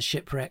dies in the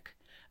shipwreck,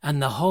 and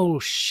the whole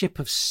ship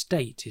of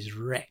state is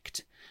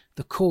wrecked.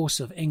 the course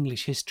of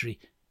English history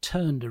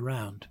turned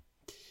around.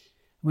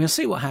 We'll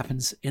see what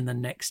happens in the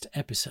next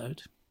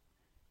episode.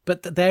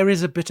 But there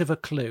is a bit of a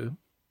clue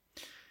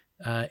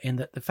in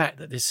that the fact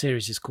that this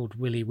series is called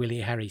Willy, Willy,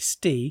 Harry,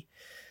 Stee,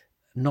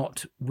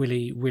 not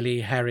Willy,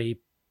 Willy, Harry,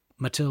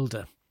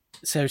 Matilda.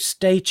 So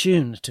stay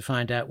tuned to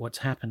find out what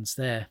happens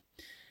there.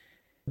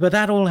 But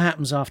that all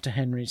happens after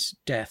Henry's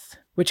death,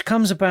 which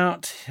comes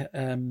about,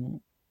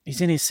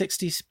 he's in his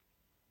 60s.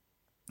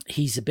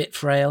 He's a bit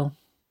frail.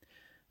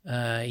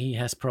 He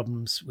has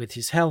problems with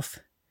his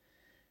health,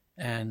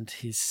 and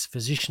his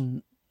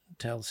physician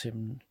tells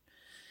him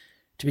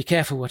to be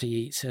careful what he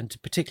eats, and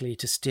particularly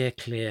to steer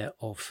clear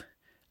of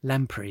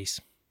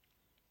lampreys.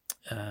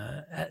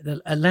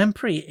 A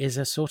lamprey is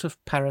a sort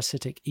of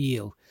parasitic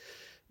eel,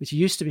 which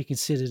used to be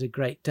considered a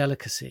great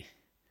delicacy.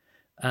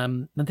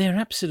 And they're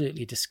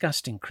absolutely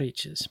disgusting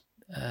creatures.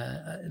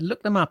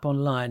 Look them up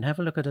online. Have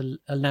a look at a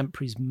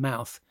lamprey's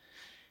mouth.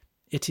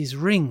 It is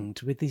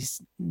ringed with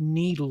these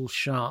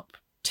needle-sharp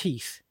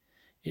teeth.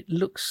 It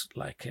looks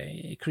like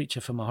a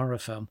creature from a horror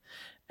film.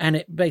 And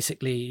it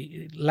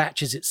basically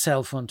latches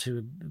itself onto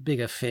a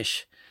bigger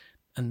fish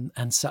and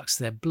sucks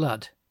their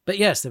blood. But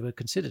yes, they were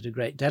considered a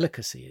great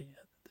delicacy at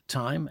the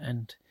time,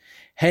 and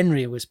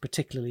Henry was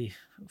particularly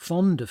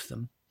fond of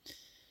them.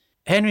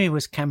 Henry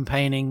was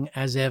campaigning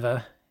as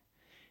ever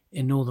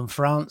in northern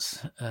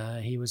France.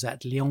 He was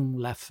at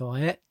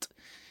Lyon-la-Fayette,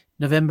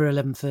 November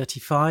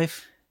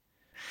 1135.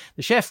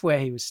 The chef where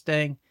he was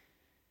staying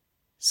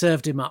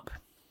served him up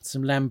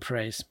some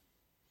lampreys.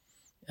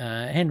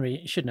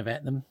 Henry shouldn't have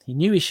ate them. He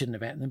knew he shouldn't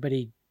have ate them, but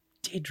he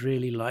did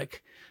really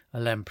like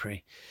a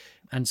lamprey.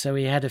 And so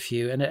he had a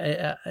few, and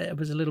it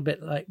was a little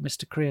bit like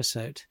Mr.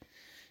 Creosote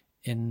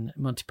in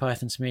Monty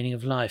Python's Meaning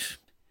of Life.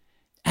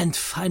 And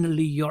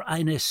finally, your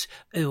Highness,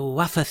 a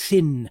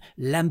wafer-thin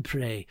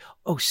lamprey.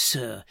 Oh,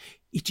 sir,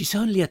 it is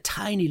only a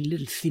tiny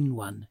little thin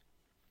one.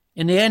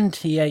 In the end,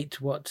 he ate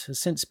what has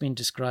since been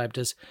described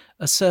as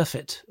a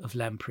surfeit of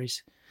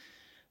lampreys.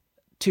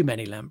 Too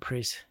many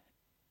lampreys.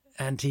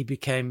 And he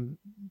became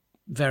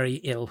very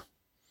ill,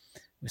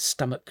 with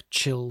stomach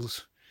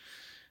chills.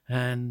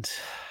 And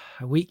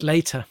a week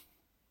later,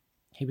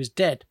 he was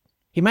dead.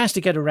 He managed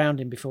to get around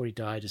him before he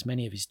died, as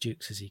many of his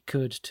dukes as he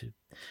could, to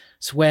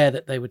swear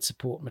that they would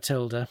support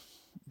Matilda.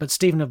 But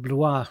Stephen of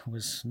Blois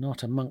was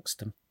not amongst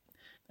them.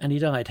 And he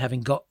died,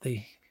 having got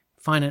the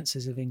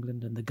finances of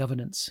England and the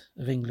governance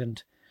of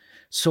England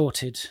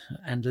sorted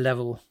and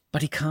level.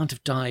 But he can't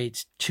have died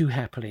too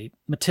happily.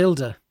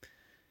 Matilda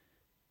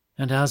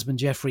and her husband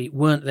Geoffrey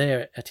weren't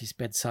there at his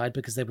bedside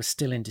because they were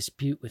still in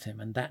dispute with him,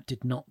 and that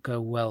did not go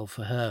well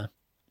for her.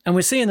 And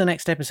we'll see in the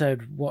next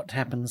episode what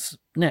happens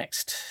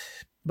next.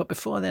 But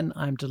before then,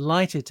 I'm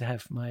delighted to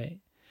have my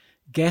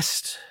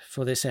guest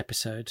for this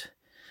episode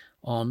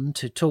on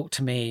to talk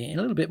to me in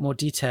a little bit more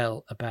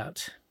detail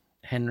about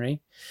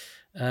Henry,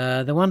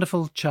 the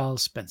wonderful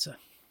Charles Spencer.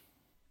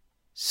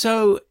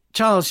 So,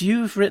 Charles,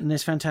 you've written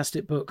this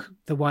fantastic book,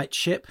 The White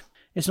Ship.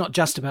 It's not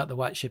just about the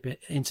White Ship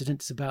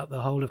incident, it's about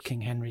the whole of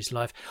King Henry's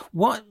life.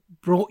 What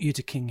brought you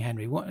to King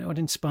Henry? What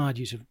inspired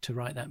you to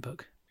write that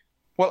book?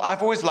 Well,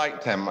 I've always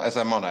liked him as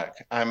a monarch.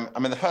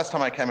 The first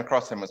time I came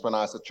across him was when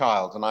I was a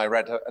child, and I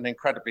read an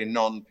incredibly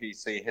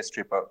non-PC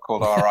history book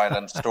called Our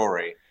Island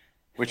Story,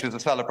 which was a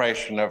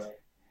celebration of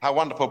how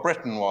wonderful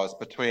Britain was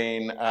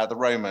between the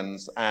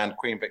Romans and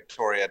Queen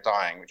Victoria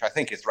dying, which I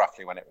think is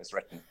roughly when it was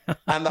written.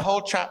 And the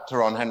whole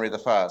chapter on Henry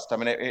I,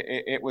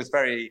 it was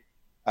very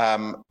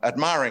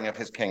admiring of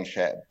his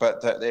kingship,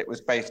 but that it was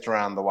based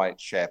around the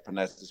White Ship, and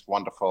there's this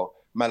wonderful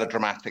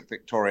melodramatic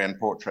Victorian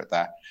portrait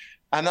there.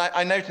 And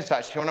I noticed,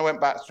 actually, when I went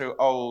back through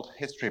old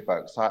history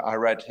books, I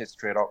read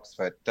history at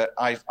Oxford, that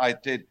I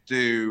did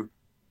do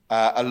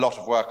a lot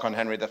of work on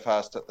Henry I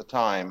at the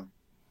time.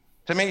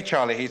 To me,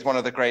 Charlie, he's one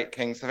of the great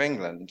kings of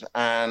England,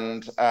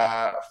 and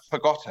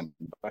forgotten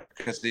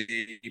because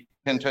he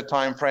into a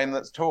time frame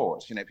that's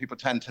taught. You know, people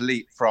tend to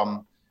leap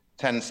from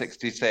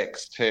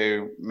 1066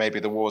 to maybe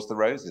the Wars of the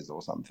Roses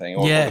or something,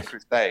 or the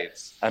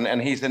Crusades.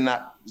 And he's in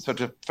that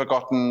sort of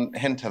forgotten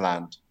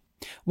hinterland.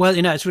 Well,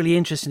 it's really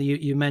interesting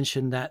you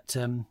mentioned that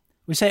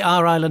we say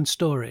Our Island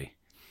Story.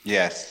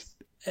 Yes.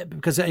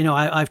 Because,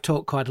 I've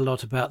talked quite a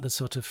lot about the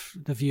sort of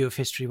the view of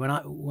history when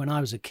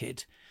I was a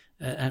kid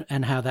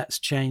and how that's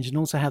changed, and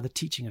also how the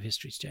teaching of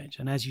history's changed.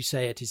 And as you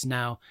say, it is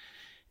now,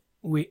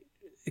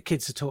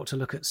 kids are taught to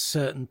look at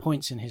certain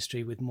points in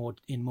history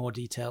in more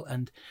detail,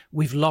 and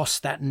we've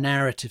lost that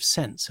narrative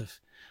sense of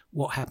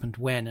what happened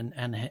when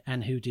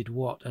and who did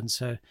what. And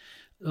so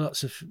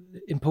lots of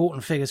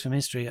important figures from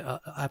history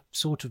have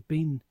sort of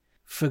been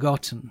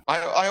forgotten.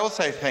 I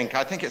also think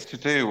it's to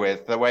do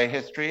with the way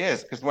history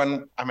is, because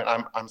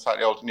I'm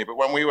slightly older than you, but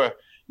when we were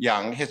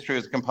young, history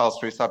was a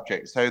compulsory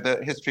subject, so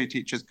the history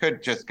teachers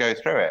could just go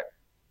through it.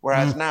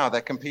 Whereas now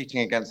they're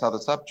competing against other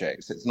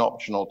subjects. It's an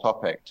optional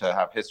topic to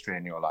have history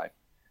in your life.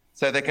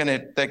 So they're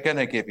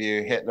gonna give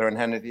you Hitler and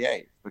Henry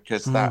VIII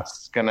because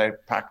that's gonna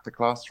pack the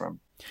classroom.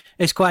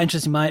 It's quite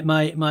interesting.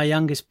 My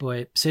youngest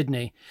boy,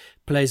 Sydney,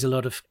 plays a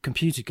lot of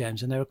computer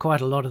games, and there are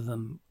quite a lot of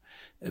them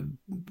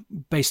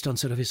based on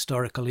sort of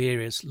historical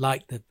eras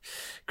like the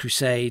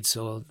Crusades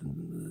or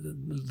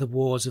the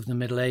wars of the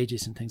Middle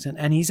Ages and things.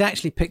 And he's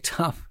actually picked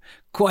up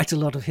quite a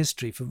lot of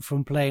history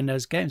from playing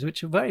those games,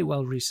 which are very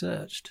well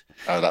researched.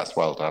 Oh, that's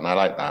well done. I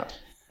like that.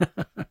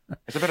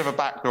 It's a bit of a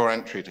backdoor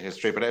entry to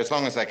history, but as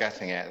long as they're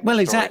getting it. Well,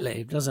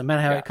 exactly. It doesn't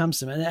matter how it comes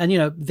to them. And, you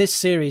know, this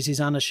series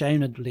is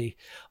unashamedly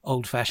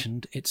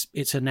old-fashioned.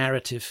 It's a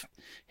narrative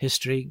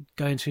history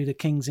going through the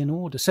kings in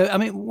order. So, I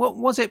mean, what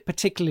was it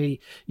particularly,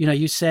 you know,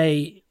 you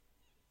say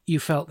you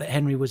felt that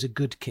Henry was a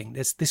good king.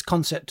 There's this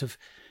concept of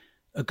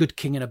a good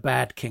king and a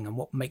bad king and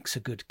what makes a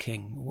good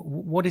king.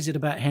 What is it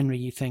about Henry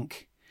you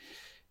think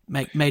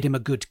made him a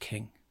good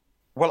king?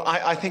 Well,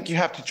 I think you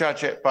have to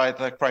judge it by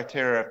the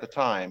criteria of the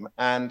time.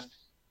 And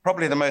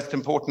probably the most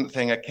important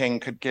thing a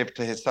king could give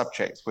to his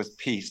subjects was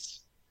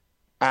peace.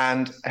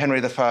 And Henry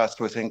I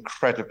was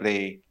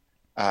incredibly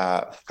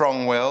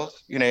strong-willed.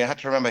 You know, you have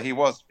to remember he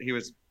was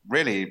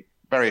really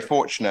very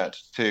fortunate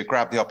to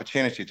grab the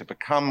opportunity to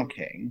become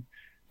king.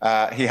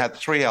 He had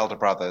 3 elder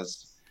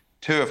brothers,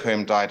 2 of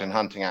whom died in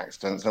hunting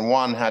accidents, and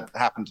one had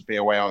happened to be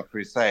away on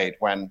crusade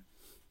when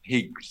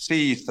he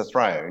seized the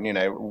throne. You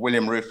know,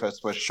 William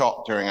Rufus was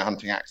shot during a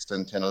hunting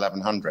accident in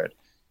 1100.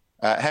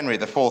 Henry,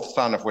 the 4th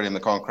son of William the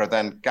Conqueror,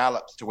 then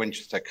gallops to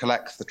Winchester,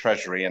 collects the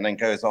treasury, and then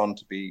goes on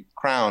to be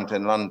crowned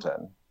in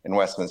London, in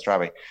Westminster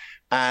Abbey,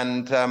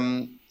 and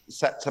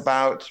sets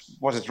about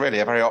what is really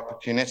a very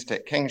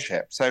opportunistic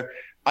kingship. So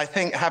I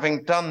think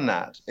having done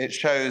that, it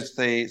shows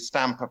the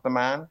stamp of the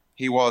man.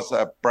 He was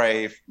a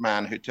brave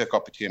man who took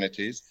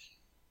opportunities,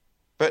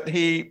 but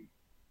he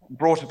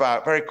brought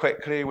about very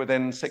quickly,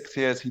 within 6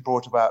 years, he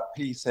brought about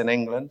peace in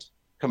England,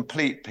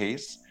 complete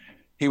peace.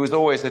 He was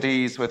always at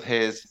ease with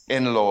his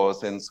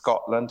in-laws in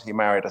Scotland. He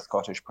married a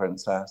Scottish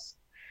princess.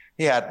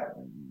 He had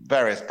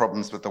various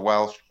problems with the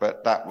Welsh,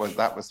 but that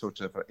was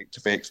sort of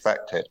to be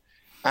expected.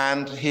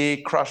 And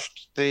he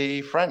crushed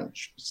the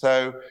French.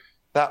 So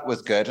that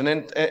was good. And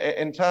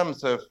in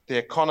terms of the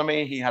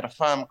economy, he had a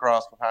firm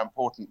grasp of how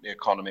important the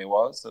economy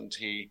was, and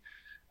he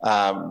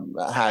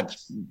had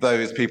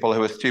those people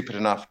who were stupid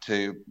enough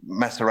to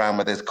mess around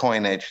with his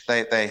coinage.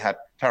 They had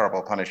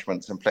terrible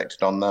punishments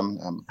inflicted on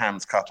them,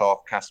 hands cut off,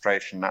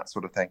 castration, that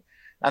sort of thing.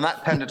 And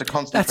that tended to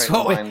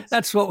concentrate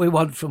That's what we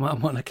want from our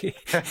monarchy.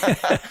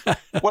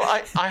 Well,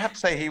 I have to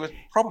say he was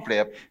probably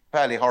a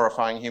fairly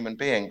horrifying human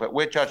being, but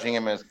we're judging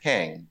him as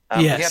king.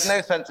 Yes. He had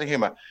no sense of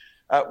humour.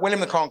 William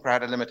the Conqueror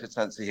had a limited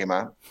sense of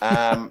humour.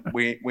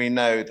 We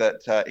know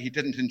that he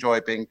didn't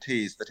enjoy being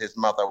teased that his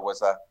mother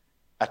was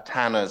a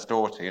tanner's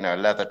daughter, you know, a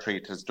leather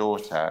treater's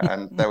daughter.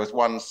 And there was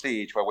one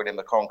siege where William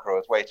the Conqueror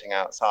was waiting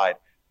outside,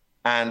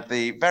 and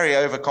the very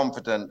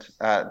overconfident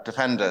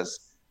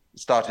defenders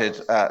started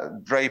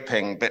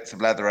draping bits of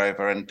leather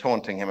over and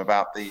taunting him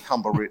about the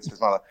humble roots of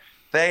his mother.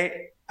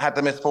 They had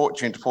the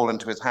misfortune to fall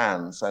into his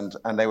hands, and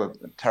they were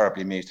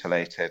terribly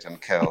mutilated and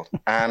killed.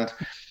 And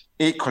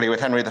equally with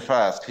Henry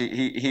I,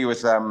 he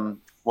was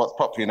what's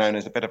popularly known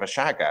as a bit of a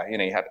shagger. You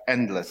know, he had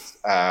endless,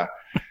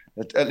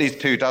 at least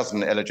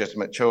 24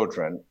 illegitimate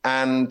children.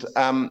 And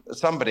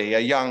somebody, a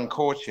young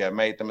courtier,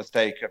 made the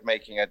mistake of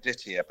making a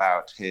ditty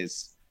about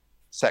his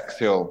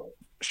sexual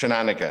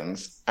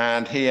shenanigans,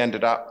 and he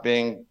ended up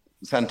being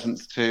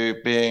sentenced to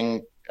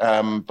being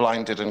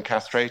blinded and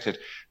castrated.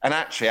 And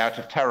actually, out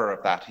of terror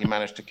of that, he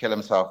managed to kill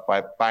himself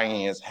by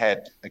banging his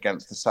head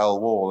against the cell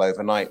wall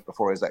overnight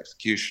before his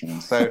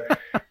execution. So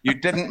you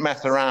didn't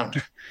mess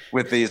around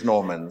with these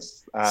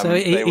Normans. So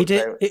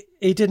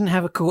he didn't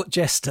have a court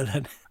jester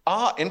then?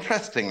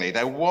 Interestingly,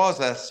 there was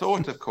a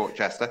sort of court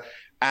jester.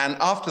 And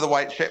after the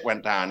White Ship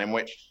went down, in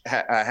which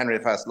Henry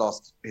I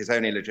lost his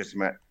only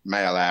legitimate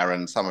male heir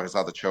and some of his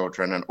other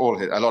children and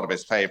a lot of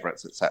his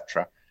favourites,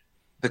 etc.,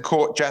 the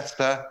court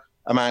jester,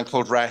 a man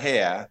called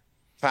Rahere,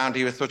 found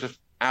he was sort of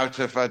out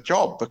of a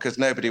job because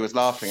nobody was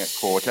laughing at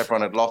court.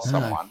 Everyone had lost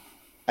someone.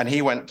 And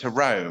he went to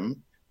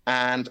Rome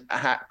and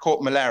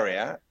caught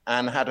malaria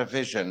and had a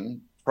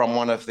vision from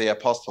one of the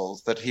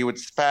apostles that he would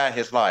spare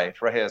his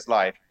life, Rahere's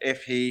life,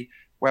 if he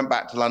went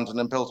back to London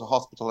and built a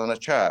hospital and a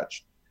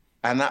church.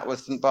 And that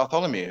was St.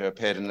 Bartholomew who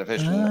appeared in the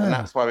vision. And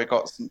that's why we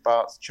got St.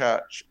 Bart's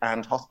Church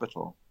and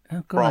Hospital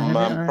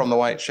from the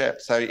White Ship.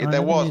 So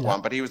there was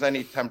one, but he was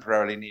only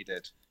temporarily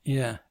needed.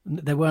 Yeah,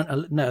 there weren't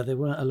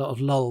a lot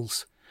of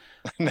lulls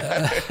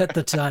at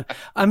the time.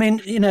 I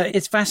mean, you know,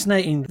 it's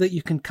fascinating that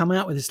you can come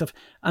out with this stuff.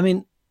 I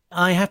mean,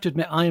 I have to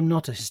admit, I am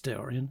not a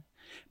historian.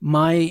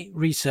 My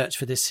research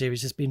for this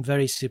series has been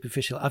very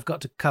superficial. I've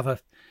got to cover,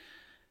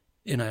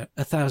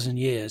 1,000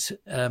 years.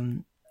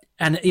 And,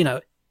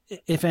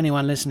 if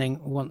anyone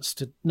listening wants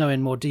to know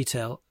in more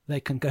detail,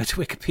 they can go to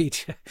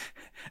Wikipedia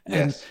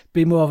and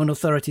be more of an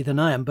authority than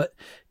I am. But,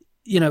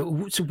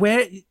 so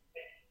where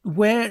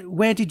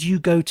did you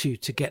go to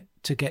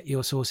get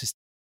your sources?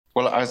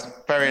 Well, I was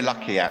very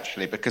lucky,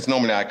 actually, because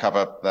normally I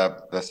cover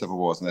the civil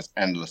wars and there's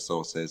endless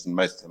sources and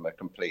most of them are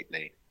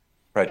completely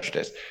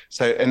prejudiced.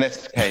 So in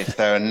this case,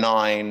 there are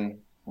 9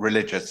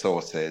 religious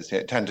sources.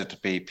 It tended to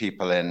be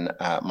people in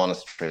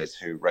monasteries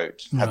who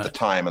had the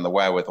time and the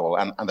wherewithal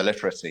and the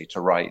literacy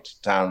to write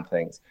down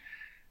things.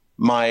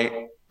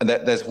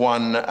 There's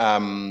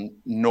one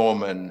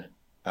Norman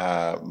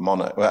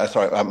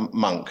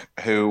monk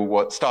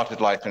who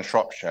started life in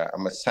Shropshire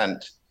and was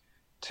sent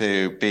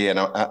to be in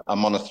a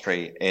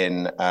monastery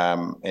in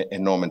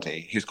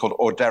Normandy. He was called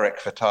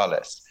Orderic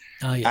Vitalis.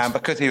 Oh, yes. And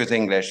because he was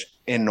English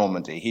in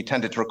Normandy, he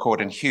tended to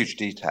record in huge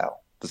detail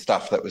the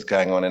stuff that was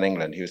going on in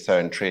England. He was so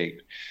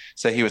intrigued.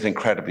 So he was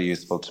incredibly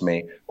useful to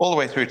me, all the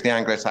way through to the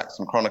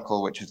Anglo-Saxon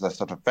Chronicle, which is a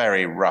sort of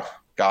very rough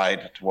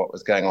guide to what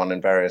was going on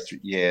in various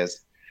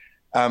years.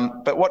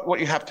 But what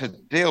you have to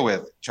deal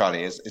with,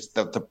 Charlie, is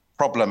the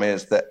problem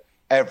is that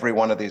every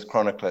one of these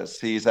chroniclers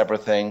sees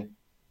everything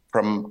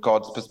from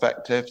God's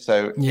perspective.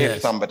 So yes.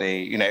 If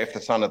somebody, if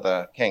the son of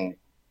the king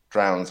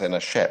drowns in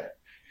a ship,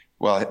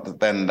 well,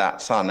 then that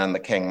son and the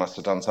king must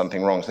have done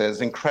something wrong. So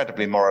it's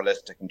incredibly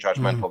moralistic and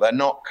judgmental. They're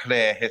not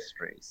clear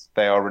histories.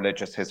 They are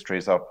religious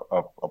histories of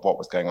what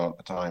was going on at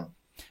the time.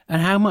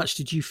 And how much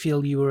did you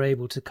feel you were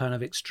able to kind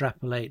of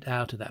extrapolate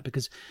out of that?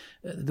 Because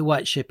The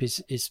White Ship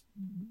is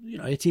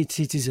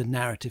it is a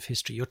narrative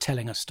history. You're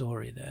telling a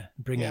story there,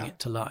 bringing it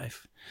to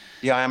life.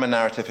 Yeah, I am a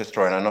narrative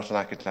historian. I'm not an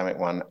academic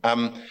one.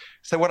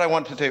 So what I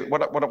want to do,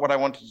 what I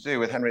wanted to do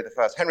with Henry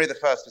I. Henry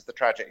I is the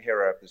tragic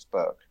hero of this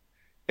book.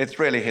 It's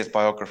really his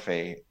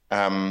biography,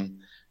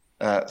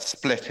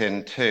 split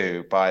in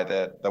two by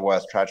the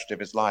worst tragedy of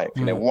his life.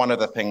 One of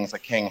the things a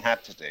king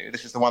had to do,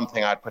 this is the one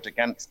thing I'd put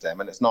against him,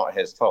 and it's not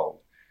his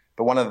fault,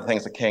 but one of the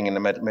things a king in the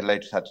Middle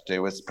Ages had to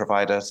do was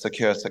provide a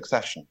secure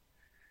succession.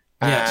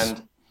 Yes.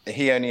 And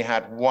he only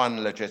had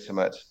one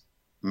legitimate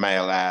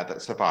male heir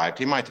that survived.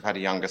 He might have had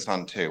a younger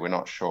son too, we're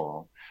not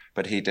sure,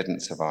 but he didn't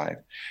survive.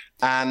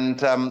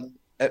 And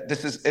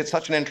it's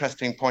such an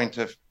interesting point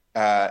of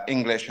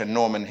English and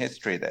Norman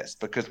history, this,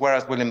 because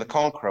whereas William the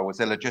Conqueror was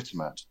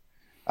illegitimate,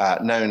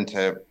 known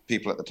to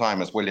people at the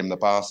time as William the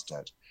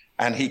Bastard,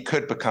 and he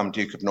could become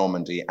Duke of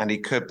Normandy and he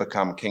could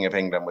become King of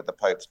England with the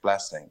Pope's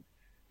blessing.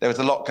 There was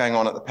a lot going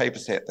on at the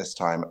papacy at this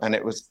time, and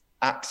it was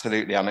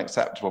absolutely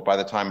unacceptable by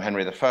the time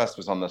Henry I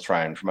was on the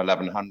throne from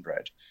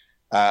 1100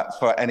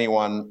 for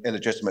anyone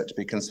illegitimate to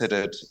be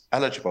considered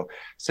eligible.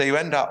 So you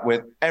end up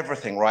with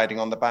everything riding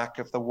on the back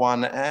of the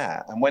one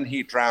heir. And when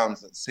he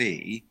drowns at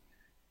sea,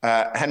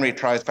 Henry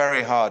tries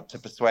very hard to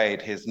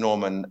persuade his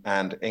Norman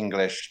and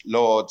English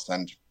lords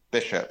and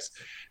bishops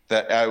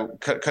that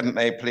couldn't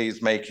they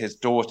please make his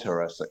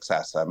daughter a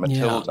successor,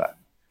 Matilda?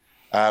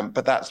 Yeah.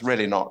 But that's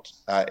really not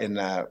in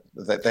there.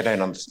 They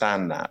don't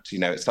understand that.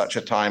 It's such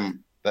a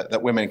time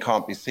that women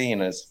can't be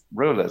seen as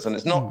rulers. And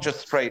it's not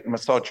just straight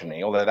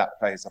misogyny, although that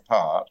plays a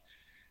part.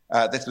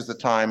 This was a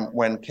time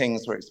when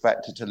kings were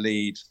expected to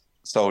lead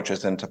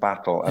soldiers into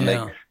battle,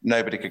 and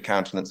nobody could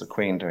countenance a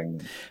queen doing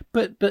them.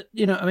 But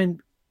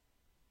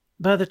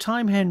by the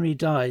time Henry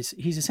dies,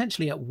 he's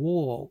essentially at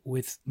war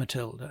with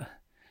Matilda.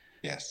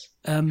 Yes.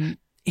 Do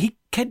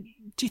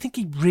you think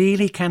he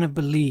really kind of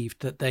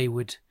believed that they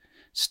would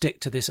stick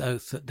to this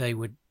oath, that they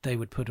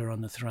would put her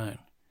on the throne?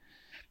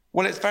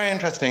 Well, it's very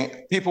interesting.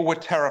 People were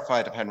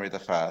terrified of Henry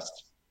I.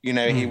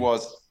 He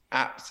was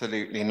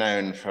absolutely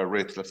known for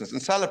ruthlessness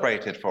and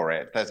celebrated for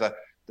it. There's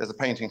a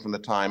painting from the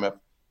time of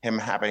him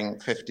having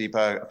 50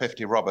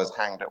 robbers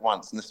hanged at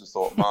once, and this was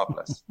thought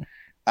marvelous.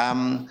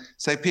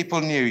 So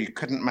people knew you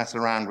couldn't mess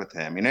around with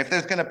him. If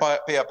there's going to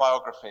be a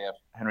biography of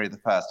Henry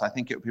I, I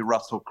think it would be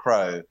Russell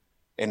Crowe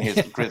in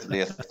his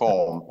grisliest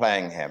form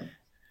playing him.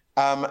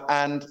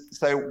 And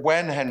so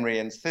when Henry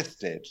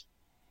insisted,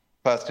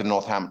 first in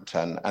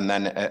Northampton and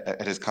then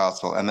at his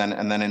castle and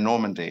then in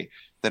Normandy,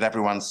 that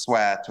everyone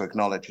swear to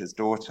acknowledge his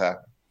daughter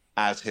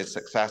as his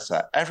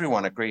successor,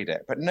 everyone agreed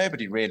it, but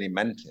nobody really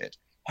meant it.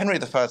 Henry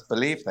I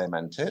believed they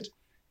meant it.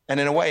 And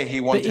in a way,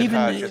 he wanted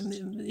her just...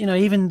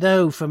 even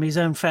though from his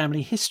own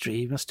family history,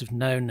 he must have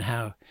known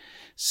how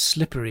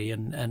slippery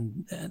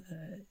and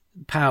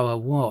power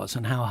was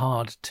and how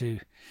hard to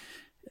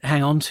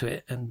hang on to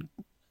it, and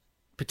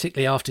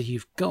particularly after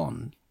you've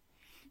gone.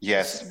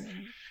 Yes,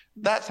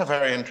 that's a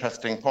very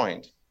interesting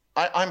point.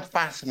 I'm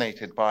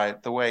fascinated by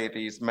the way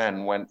these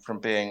men went from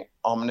being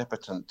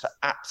omnipotent to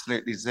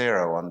absolutely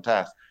zero on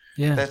death.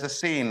 Yeah. There's a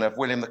scene of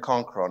William the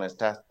Conqueror on his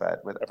deathbed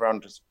with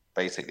everyone just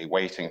basically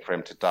waiting for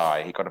him to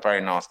die. He got a very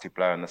nasty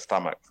blow in the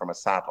stomach from a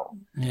saddle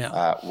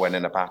when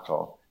in a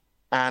battle.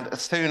 And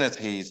as soon as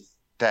he's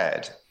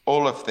dead,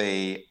 all of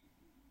the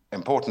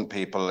important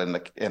people in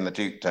the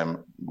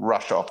dukedom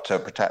rush off to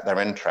protect their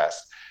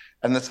interests.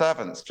 And the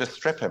servants just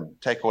strip him,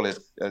 take all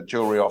his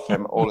jewelry off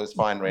him, all his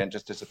finery, and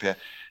just disappear.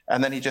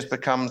 And then he just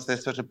becomes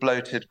this sort of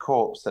bloated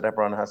corpse that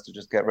everyone has to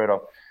just get rid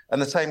of.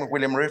 And the same with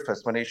William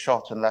Rufus, when he's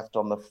shot and left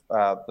on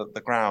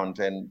the ground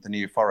in the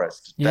New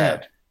Forest,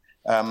 dead.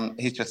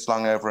 He's just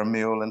slung over a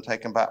mule and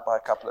taken back by a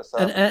couple of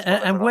servants.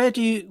 And where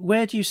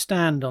do you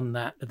stand on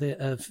that,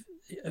 of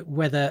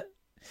whether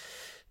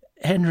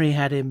Henry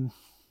had him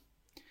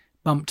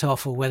bumped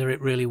off or whether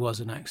it really was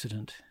an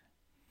accident?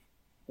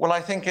 Well, I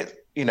think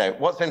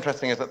what's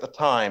interesting is at the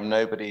time,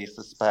 nobody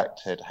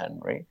suspected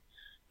Henry,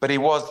 but he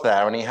was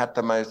there and he had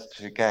the most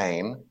to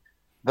gain.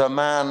 The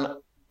man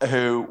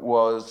who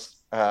was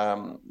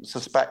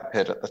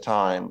suspected at the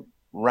time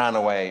ran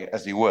away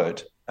as he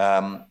would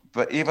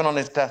But even on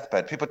his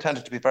deathbed, people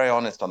tended to be very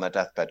honest on their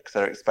deathbed because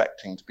they're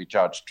expecting to be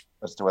judged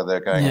as to whether they're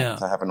going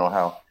to heaven or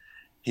hell.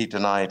 He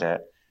denied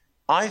it.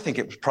 I think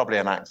it was probably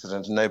an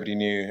accident and nobody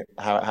knew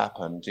how it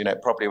happened. You know,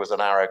 it probably was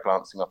an arrow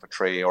glancing off a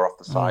tree or off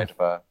the side of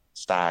a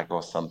stag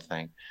or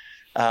something.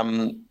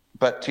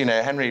 But, you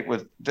know, Henry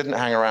didn't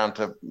hang around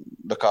to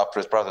look after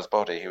his brother's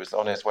body. He was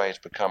on his way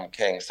to become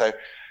king. So,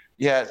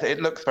 yeah, it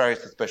looks very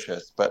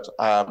suspicious, but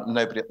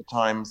nobody at the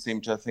time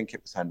seemed to think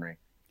it was Henry.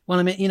 Well,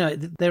 I mean, you know,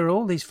 there are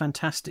all these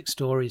fantastic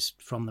stories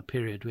from the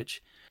period,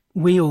 which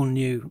we all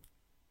knew.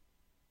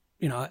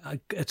 You know,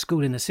 at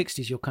school in the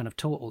 60s, you're kind of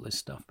taught all this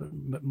stuff, but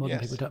modern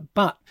people don't.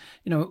 But,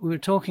 you know, we were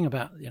talking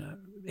about, you know,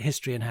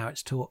 history and how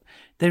it's taught.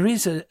 There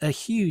is a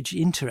huge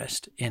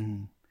interest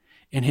in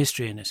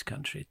history in this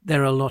country.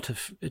 There are a lot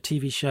of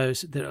TV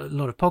shows, there are a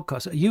lot of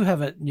podcasts. You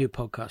have a new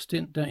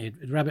podcast, don't you?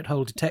 Rabbit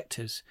Hole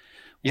Detectives.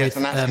 Yes,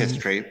 and that's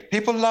history.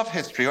 People love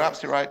history. You're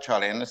absolutely right,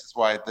 Charlie. And this is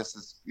why this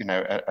is, you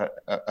know,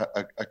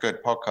 a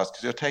good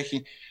podcast,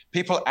 because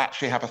people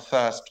actually have a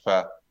thirst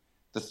for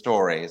the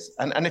stories.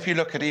 And if you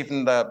look at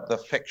even the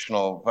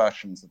fictional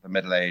versions of the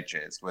Middle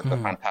Ages with the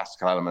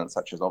fantastical elements,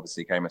 such as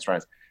obviously Game of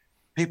Thrones,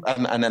 people,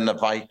 and then the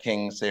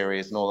Viking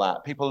series and all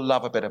that, people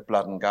love a bit of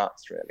blood and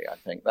guts, really. I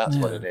think that's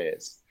what it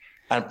is.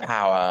 And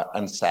power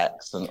and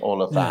sex and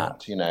all of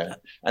that, you know.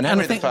 And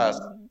Henry I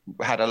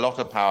had a lot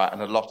of power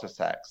and a lot of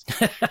sex.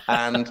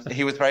 And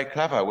he was very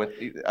clever with,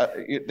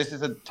 this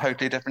is a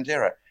totally different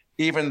era.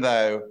 Even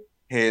though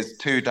his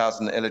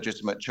 24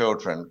 illegitimate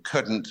children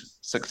couldn't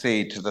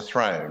succeed to the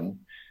throne,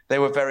 they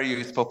were very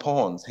useful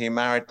pawns. He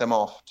married them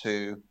off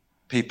to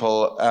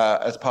people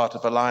as part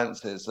of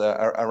alliances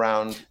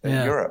around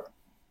Europe.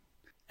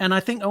 And I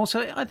think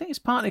it's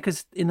partly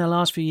because in the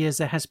last few years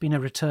there has been a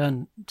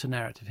return to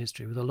narrative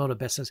history with a lot of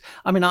bestsellers.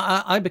 I mean,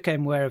 I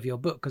became aware of your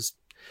book because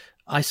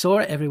I saw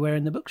it everywhere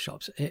in the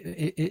bookshops.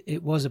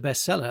 It was a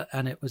bestseller,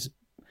 and it was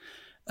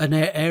an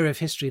area of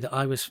history that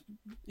I was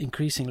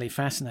increasingly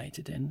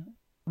fascinated in.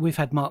 We've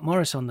had Mark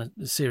Morris on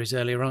the series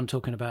earlier on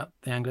talking about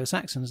the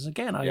Anglo-Saxons.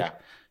 Again,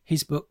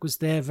 his book was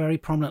there very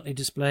prominently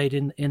displayed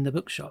in the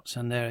bookshops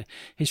and their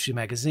history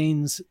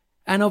magazines.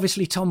 And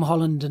obviously Tom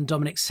Holland and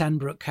Dominic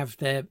Sandbrook have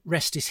their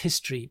Rest is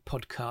History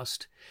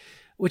podcast,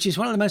 which is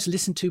one of the most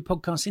listened to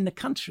podcasts in the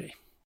country.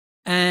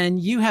 And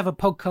you have a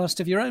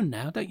podcast of your own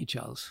now, don't you,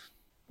 Charles?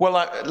 Well,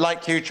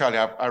 like you, Charlie,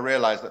 I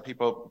realise that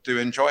people do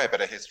enjoy a bit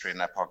of history in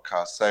their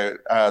podcast. So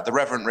the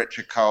Reverend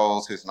Richard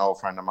Coles, who's an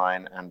old friend of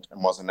mine and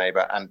was a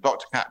neighbour, and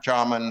Dr. Kat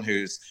Jarman,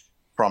 who's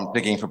from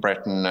Digging for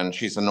Britain, and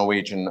she's a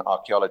Norwegian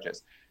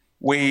archaeologist.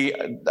 We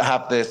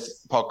have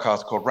this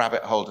podcast called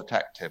Rabbit Hole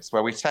Detectives,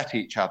 where we set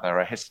each other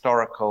a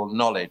historical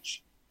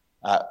knowledge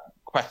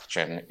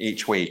question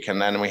each week, and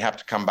then we have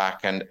to come back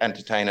and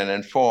entertain and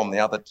inform the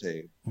other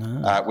two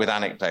with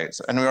anecdotes.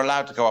 And we're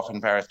allowed to go off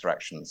in various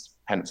directions,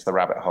 hence the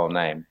Rabbit Hole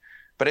name.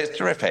 But it's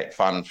terrific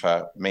fun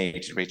for me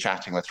to be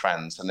chatting with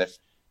friends, and if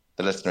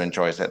the listener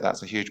enjoys it,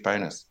 that's a huge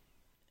bonus.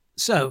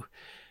 So,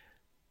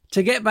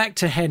 to get back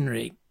to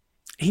Henry,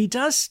 he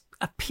does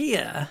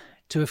appear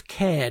to have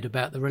cared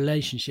about the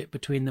relationship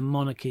between the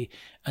monarchy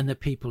and the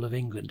people of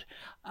England.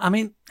 I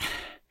mean,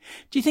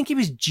 do you think he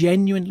was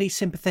genuinely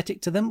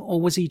sympathetic to them,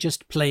 or was he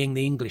just playing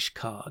the English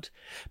card?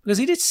 Because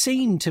he did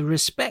seem to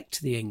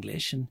respect the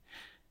English and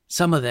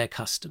some of their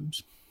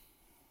customs.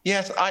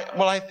 Yes,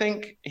 I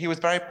think he was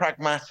very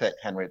pragmatic,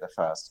 Henry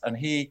I,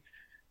 and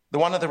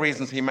one of the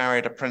reasons he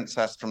married a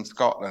princess from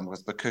Scotland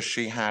was because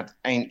she had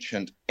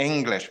ancient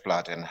English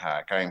blood in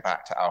her, going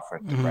back to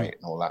Alfred the Great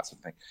and all that sort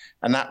of thing.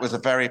 And that was a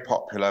very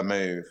popular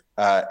move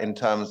in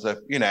terms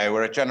of, you know,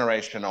 we're a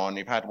generation on,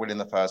 you've had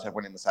William I, had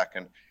William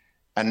II,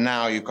 and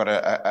now you've got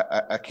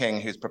a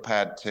king who's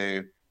prepared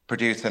to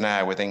produce an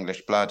heir with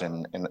English blood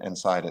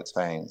inside its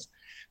veins.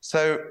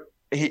 So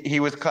he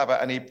was clever,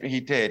 and he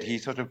did. He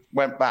sort of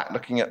went back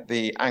looking at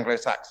the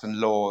Anglo-Saxon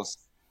laws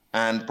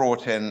and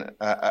brought in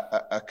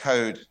a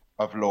code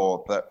of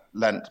law that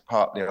lent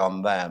partly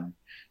on them.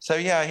 So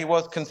yeah, he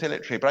was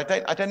conciliatory, but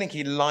I don't think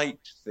he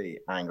liked the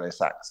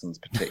Anglo-Saxons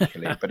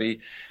particularly. But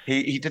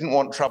he didn't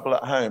want trouble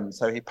at home,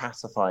 so he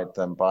pacified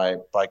them by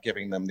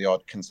giving them the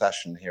odd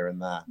concession here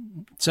and there.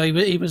 So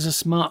he was a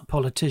smart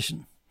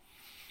politician.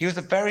 He was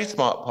a very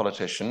smart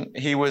politician.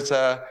 He was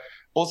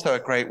also a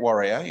great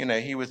warrior. You know,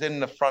 he was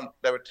in the front.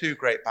 There were two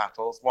great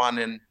battles. One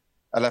in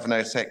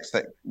 1106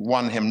 that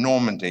won him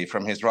Normandy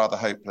from his rather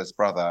hopeless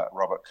brother,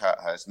 Robert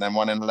Curthose, and then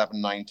one in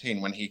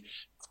 1119 when he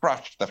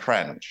crushed the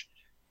French.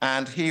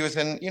 And he was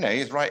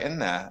he's right in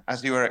there,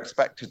 as you were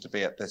expected to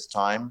be at this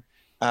time.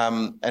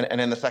 And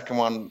in the second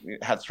one, he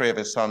had three of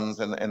his sons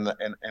in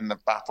the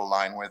battle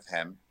line with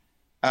him.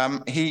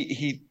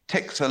 He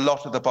ticks a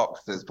lot of the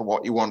boxes for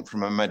what you want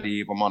from a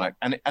medieval monarch.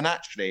 And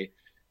actually,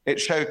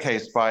 it's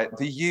showcased by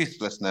the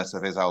uselessness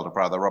of his older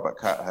brother, Robert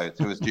Curthose,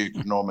 who was Duke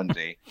of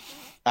Normandy.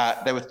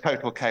 There was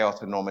total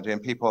chaos in Normandy,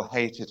 and people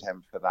hated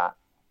him for that.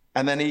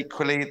 And then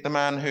equally, the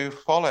man who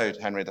followed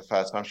Henry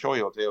I, I'm sure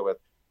you'll deal with,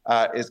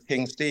 is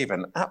King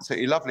Stephen.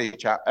 Absolutely lovely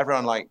chap.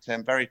 Everyone liked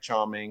him, very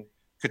charming,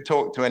 could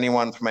talk to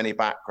anyone from any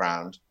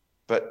background,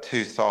 but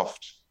too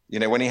soft, You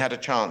know, when he had a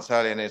chance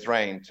early in his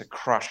reign to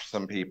crush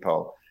some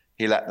people,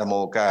 he let them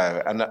all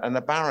go. And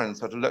the barons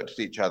sort of looked at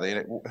each other, you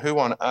know, who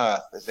on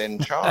earth is in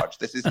charge?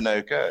 This is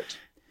no good.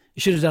 You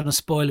should have done a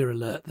spoiler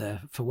alert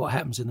there for what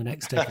happens in the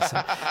next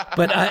episode.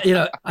 But, you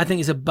know, I think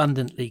it's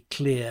abundantly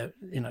clear,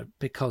 you know,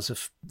 because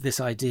of this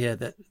idea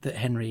that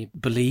Henry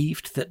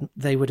believed that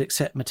they would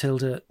accept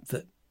Matilda,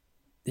 that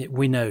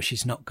we know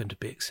she's not going to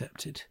be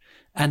accepted.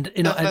 And,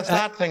 you know, the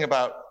sad thing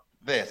about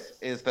this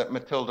is that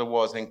Matilda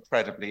was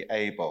incredibly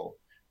able.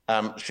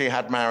 She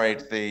had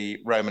married the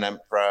Roman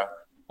emperor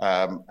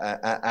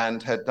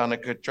and had done a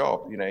good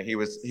job. You know, he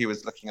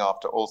was looking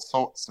after all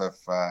sorts of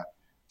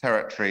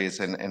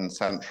territories in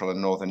Central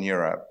and Northern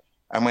Europe.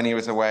 And when he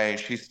was away,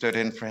 she stood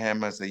in for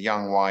him as a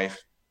young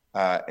wife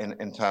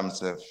in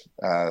terms of,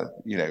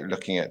 you know,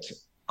 looking at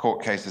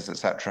court cases,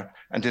 etc.,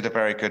 and did a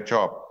very good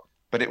job.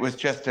 But it was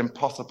just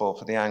impossible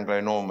for the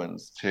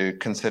Anglo-Normans to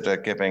consider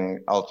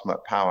giving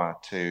ultimate power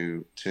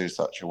to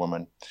such a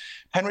woman.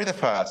 Henry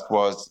I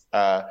was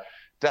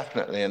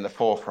definitely in the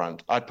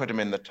forefront. I'd put him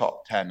in the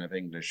top 10 of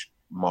English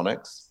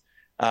monarchs.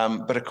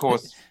 But of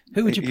course,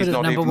 who would you put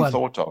at number one?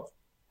 Thought of.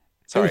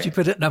 Sorry. Who would you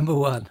put at number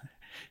one?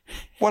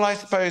 Well, I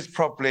suppose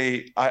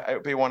probably it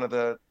would be one of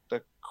the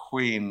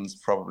queens,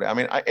 probably. I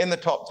mean, in the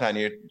top 10,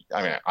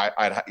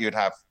 you'd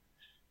have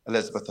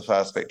Elizabeth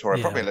I,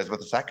 Victoria, probably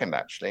Elizabeth II,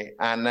 actually.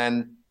 And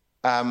then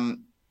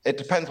it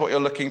depends what you're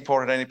looking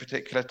for at any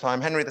particular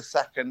time. Henry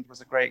II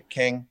was a great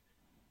king.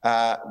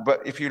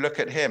 But if you look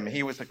at him,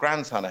 he was the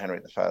grandson of Henry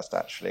I,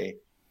 actually.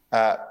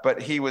 But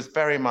he was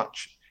very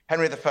much...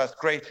 Henry I's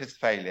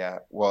greatest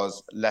failure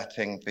was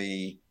letting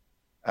the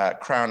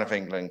crown of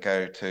England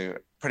go to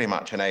pretty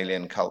much an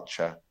alien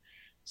culture.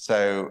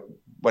 So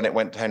when it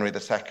went to Henry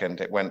II,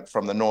 it went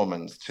from the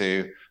Normans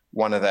to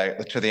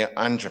the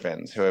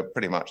Angevins, who are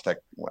pretty much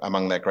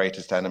among their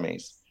greatest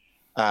enemies.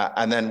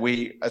 And then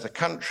we, as a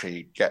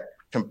country, get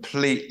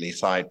completely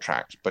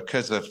sidetracked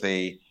because of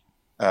the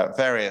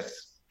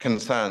various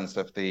concerns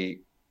of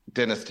the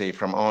dynasty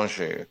from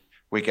Anjou.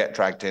 We get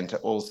dragged into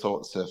all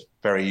sorts of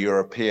very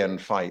European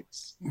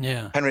fights.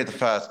 Yeah. Henry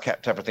I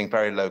kept everything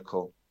very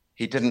local.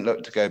 He didn't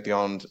look to go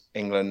beyond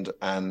England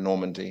and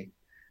Normandy.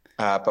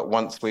 But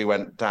once we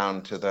went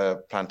down to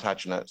the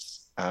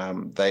Plantagenets,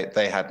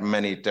 they had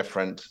many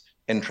different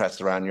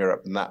interests around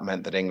Europe, and that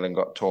meant that England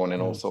got torn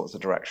in all sorts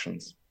of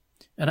directions.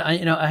 And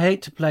I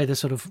hate to play the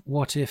sort of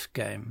what if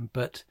game,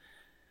 but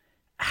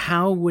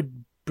how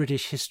would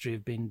British history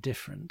have been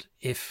different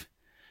if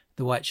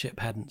the White Ship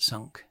hadn't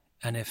sunk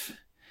and if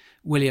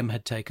William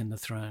had taken the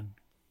throne?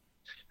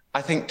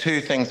 I think two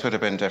things would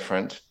have been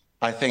different.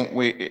 I think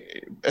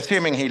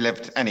assuming he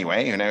lived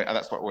anyway, you know, and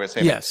that's what we're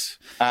assuming. Yes.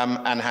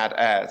 And had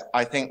heirs,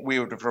 I think we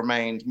would have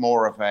remained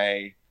more of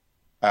a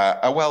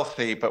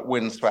wealthy but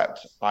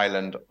windswept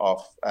island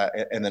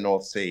in the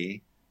North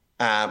Sea,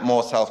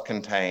 more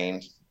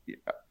self-contained,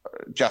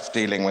 just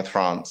dealing with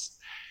France.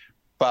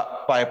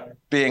 But by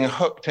being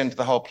hooked into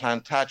the whole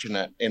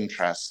Plantagenet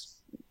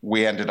interest,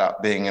 we ended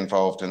up being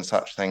involved in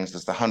such things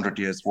as the 100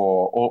 Years'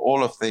 War,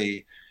 all of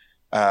the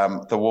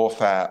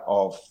warfare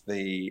of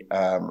the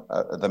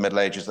Middle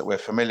Ages that we're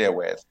familiar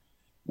with.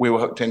 We were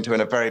hooked into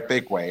in a very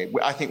big way.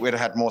 I think we'd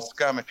have had more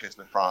skirmishes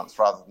with France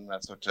rather than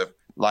a sort of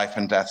life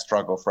and death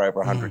struggle for over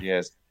 100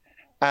 years.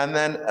 And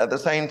then at the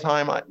same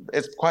time,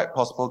 it's quite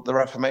possible that the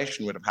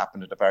Reformation would have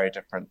happened at a very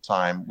different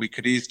time. We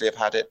could easily have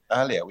had it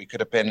earlier. We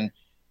could have been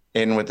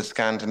in with the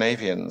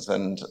Scandinavians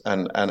and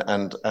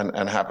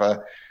have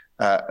a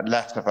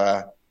less of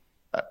a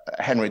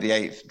Henry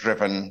VIII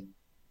driven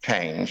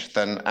change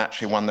than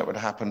actually one that would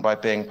happen by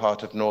being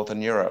part of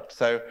Northern Europe.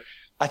 So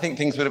I think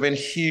things would have been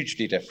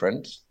hugely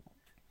different.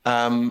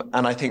 And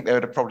I think there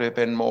would have probably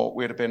been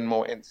we'd have been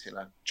more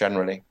insular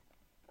generally.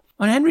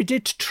 Well, Henry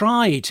did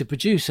try to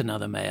produce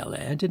another male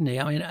heir, didn't he?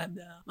 I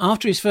mean,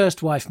 after his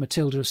first wife,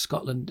 Matilda of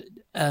Scotland,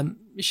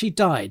 she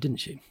died,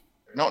 didn't she?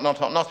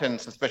 Not in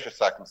suspicious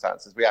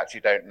circumstances. We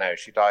actually don't know.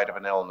 She died of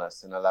an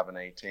illness in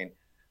 1118.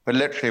 But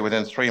literally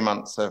within 3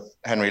 months of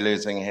Henry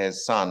losing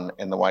his son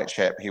in the White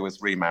Ship, he was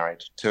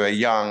remarried to a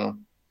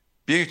young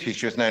beauty.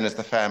 She was known as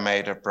the Fair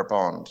Maid of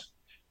Brabant.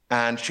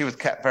 And she was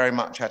kept very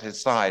much at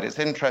his side. It's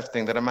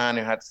interesting that a man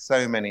who had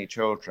so many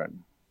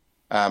children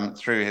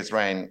through his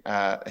reign,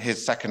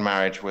 his second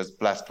marriage was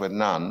blessed with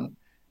none.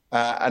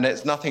 And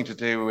it's nothing to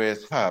do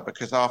with her,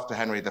 because after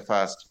Henry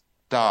I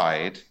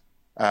died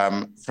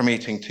from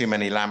eating too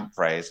many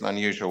lampreys, an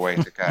unusual way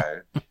to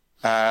go,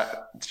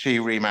 she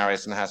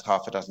remarries and has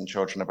half a dozen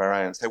children of her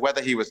own. So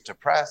whether he was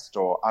depressed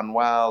or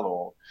unwell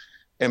or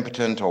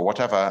impotent or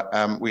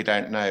whatever, we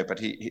don't know. But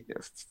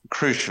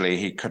crucially,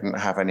 he couldn't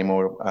have any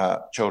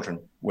more children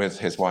with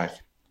his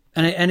wife.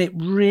 And it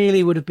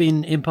really would have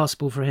been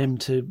impossible for him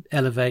to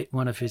elevate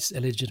one of his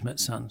illegitimate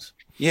sons.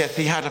 Yes,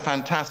 he had a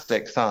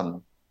fantastic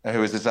son who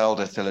was his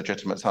eldest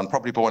illegitimate son,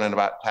 probably born in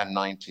about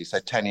 1090, so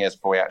 10 years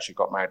before he actually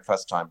got married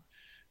first time,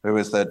 who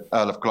was the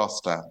Earl of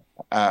Gloucester,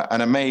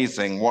 an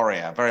amazing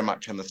warrior, very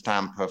much in the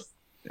stamp of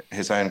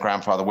his own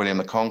grandfather, William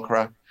the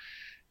Conqueror.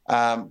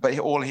 But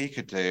all he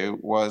could do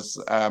was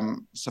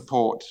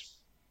support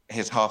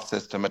his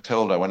half-sister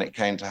Matilda when it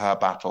came to her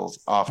battles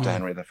after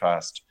Henry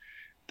I.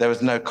 There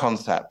was no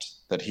concept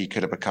that he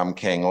could have become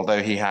king,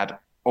 although he had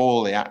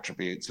all the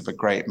attributes of a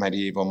great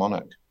medieval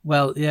monarch.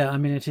 Well, yeah, I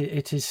mean,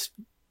 it is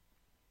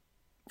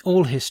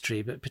all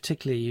history, but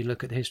particularly you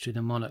look at the history of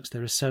the monarchs,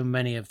 there are so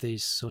many of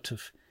these sort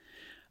of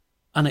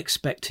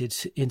unexpected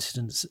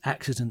incidents,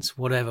 accidents,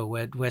 whatever,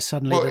 where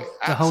suddenly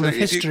the whole of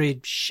history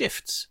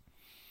shifts.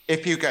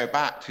 If you go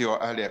back to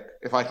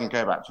if I can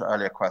go back to your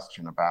earlier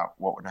question about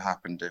what would have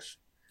happened if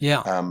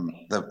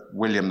the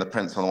William the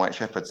Prince on the White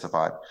Ship had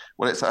survived.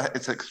 Well,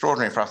 it's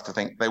extraordinary for us to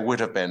think there would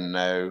have been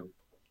no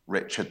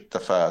Richard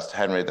I,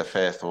 Henry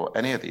V, or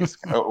any of these,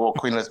 or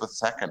Queen Elizabeth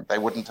II. They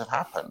wouldn't have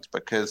happened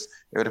because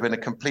it would have been a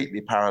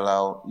completely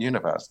parallel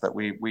universe that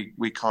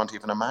we can't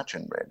even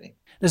imagine, really.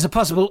 There's a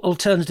possible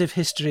alternative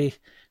history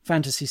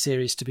fantasy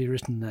series to be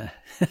written there.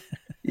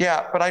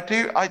 Yeah, but I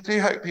do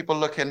hope people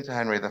look into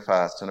Henry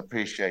I and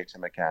appreciate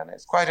him again.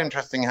 It's quite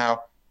interesting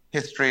how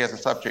history as a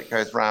subject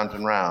goes round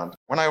and round.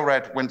 When I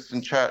read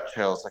Winston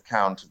Churchill's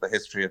account of the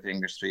history of the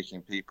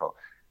English-speaking people,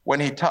 when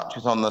he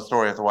touches on the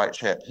story of the White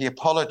Ship, he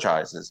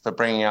apologizes for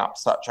bringing up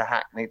such a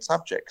hackneyed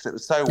subject because it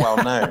was so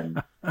well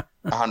known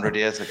 100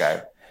 years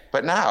ago.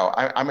 But now,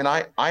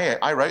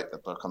 I wrote the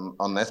book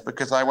on this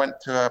because I went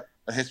to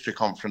a history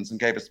conference and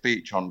gave a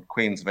speech on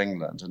Queens of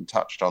England and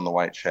touched on the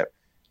White Ship.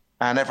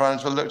 And everyone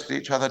sort of looked at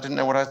each other, didn't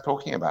know what I was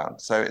talking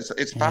about. So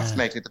it's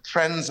fascinating. The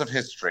trends of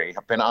history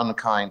have been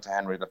unkind to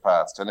Henry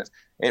I. And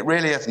it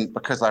really isn't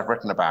because I've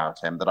written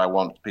about him that I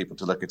want people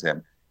to look at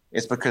him.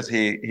 It's because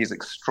he's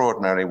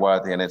extraordinarily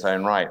worthy in his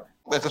own right.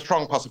 There's a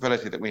strong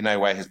possibility that we know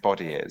where his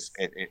body is.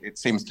 It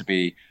seems to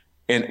be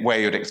in where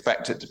you'd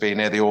expect it to be,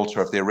 near the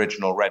altar of the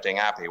original Reading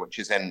Abbey, which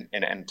is in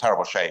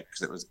terrible shape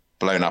because it was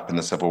blown up in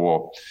the Civil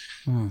War.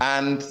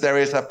 And there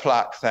is a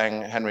plaque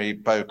saying Henry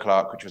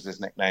Beauclerk, which was his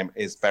nickname,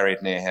 is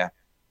buried near here.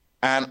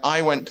 And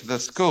I went to the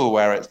school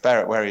where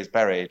he's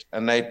buried,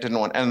 and they didn't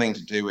want anything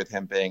to do with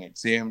him being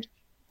exhumed.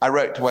 I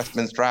wrote to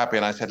Westminster Abbey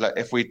and I said, look,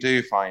 if we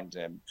do find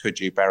him, could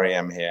you bury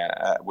him here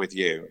with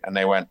you? And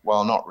they went,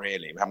 well, not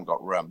really. We haven't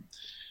got room.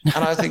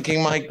 And I was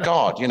thinking, my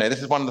God,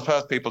 this is one of the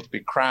first people to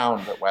be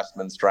crowned at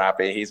Westminster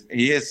Abbey.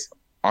 He is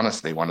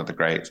honestly one of the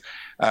greats.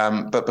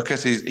 But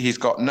because he's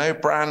got no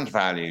brand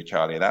value,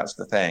 Charlie, that's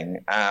the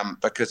thing,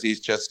 because he's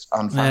just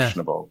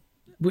unfashionable.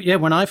 Yeah,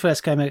 when I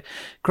first came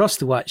across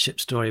the White Ship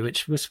story,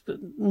 which was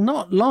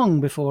not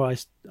long before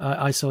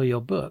I saw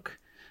your book,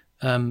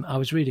 I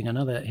was reading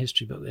another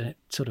history book and it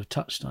sort of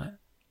touched on it.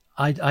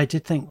 I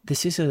did think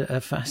this is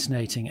a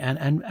fascinating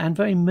and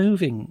very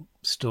moving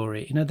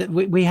story. That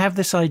we have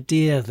this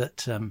idea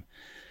that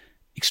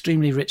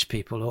extremely rich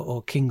people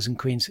or kings and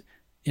queens,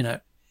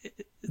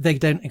 they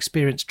don't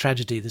experience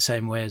tragedy the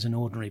same way as an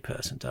ordinary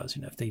person does.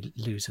 If they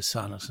lose a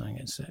son or something,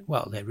 it's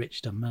they're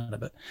rich, doesn't matter.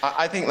 But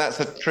I think that's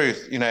the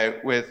truth.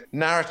 With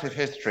narrative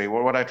history,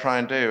 what I try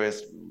and do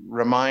is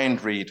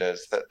remind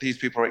readers that these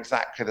people are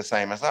exactly the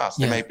same as us.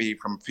 They may be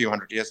from a few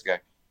hundred years ago,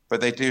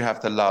 but they do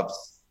have the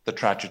loves, the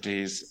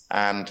tragedies,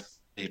 and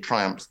the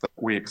triumphs that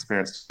we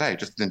experience today,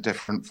 just in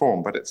different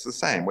form. But it's the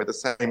same. We're the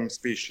same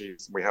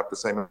species. We have the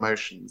same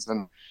emotions.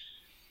 And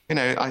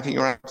I think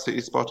you're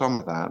absolutely spot on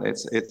with that.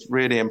 It's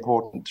really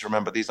important to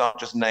remember these aren't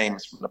just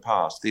names from the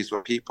past. These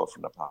were people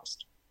from the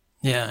past.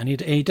 Yeah, and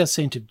he does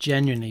seem to have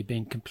genuinely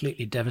been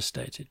completely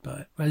devastated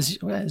by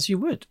it, as you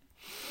would.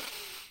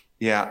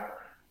 Yeah,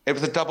 it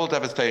was a double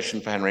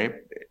devastation for Henry.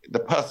 The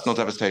personal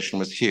devastation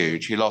was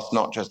huge. He lost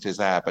not just his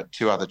heir, but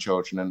 2 other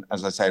children, and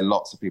as I say,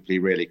 lots of people he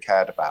really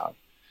cared about.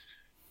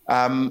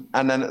 And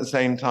then at the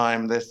same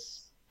time,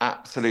 this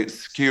absolute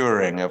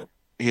skewering of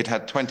he'd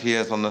had 20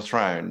 years on the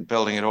throne,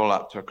 building it all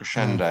up to a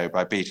crescendo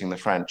by beating the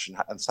French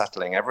and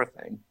settling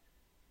everything.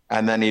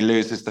 And then he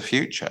loses the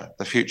future.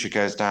 The future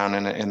goes down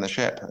in the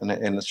ship,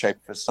 in the shape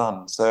of his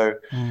son. So,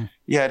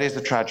 yeah, it is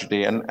a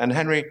tragedy. And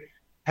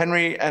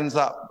Henry ends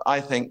up, I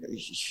think,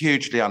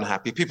 hugely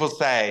unhappy. People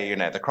say,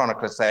 the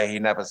chroniclers say he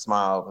never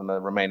smiled in the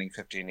remaining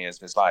 15 years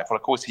of his life. Well,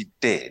 of course he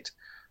did.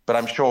 But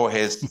I'm sure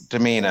his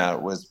demeanor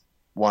was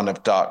one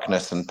of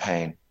darkness and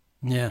pain.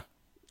 Yeah.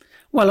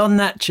 Well, on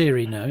that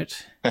cheery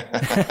note...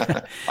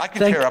 I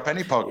can cheer up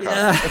any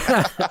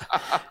podcast.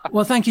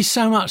 Well, thank you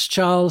so much,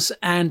 Charles.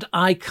 And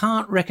I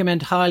can't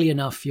recommend highly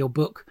enough your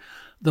book,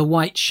 The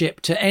White Ship,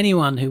 to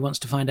anyone who wants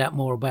to find out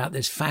more about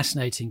this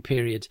fascinating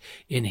period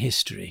in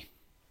history.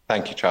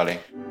 Thank you, Charlie.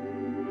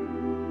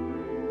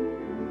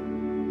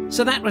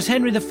 So that was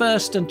Henry I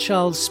and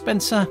Charles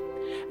Spencer.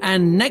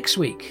 And next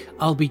week,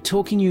 I'll be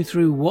talking you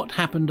through what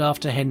happened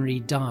after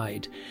Henry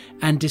died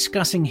and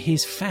discussing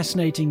his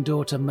fascinating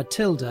daughter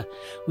Matilda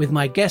with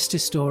my guest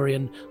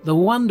historian, the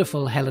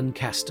wonderful Helen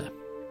Castor.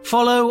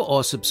 Follow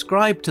or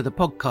subscribe to the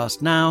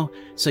podcast now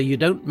so you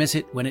don't miss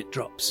it when it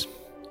drops.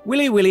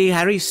 Willy Willy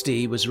Harry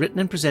Stee was written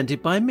and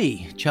presented by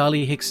me,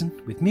 Charlie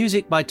Higson, with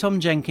music by Tom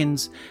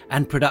Jenkins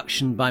and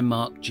production by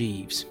Mark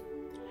Jeeves.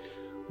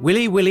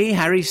 Willy Willy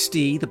Harry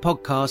Stee, the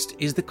podcast,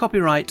 is the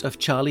copyright of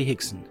Charlie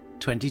Higson,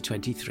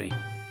 2023.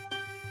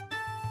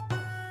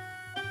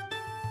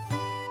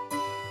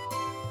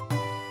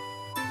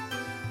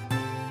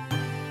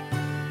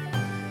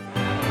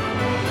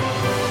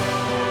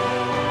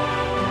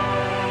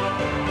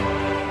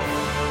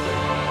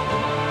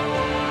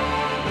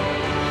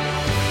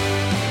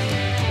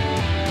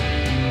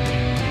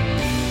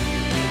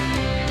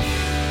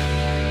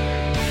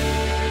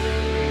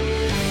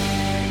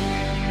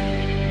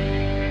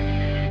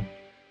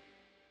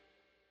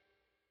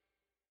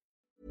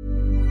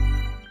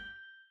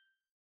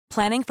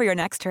 Planning for your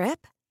next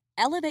trip?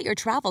 Elevate your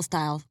travel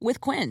style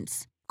with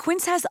Quince.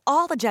 Quince has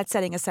all the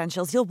jet-setting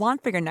essentials you'll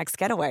want for your next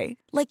getaway,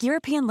 like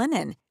European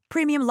linen,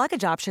 premium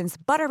luggage options,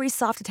 buttery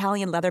soft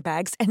Italian leather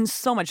bags, and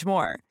so much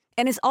more.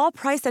 And is all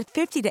priced at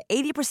 50 to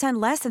 80%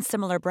 less than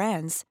similar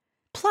brands.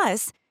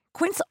 Plus,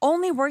 Quince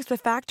only works with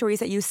factories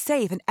that use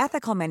safe and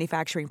ethical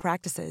manufacturing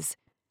practices.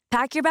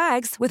 Pack your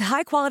bags with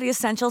high-quality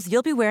essentials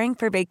you'll be wearing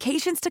for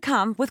vacations to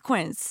come with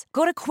Quince.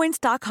 Go to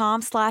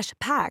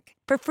quince.com/pack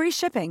for free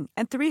shipping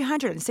and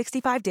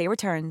 365-day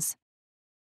returns.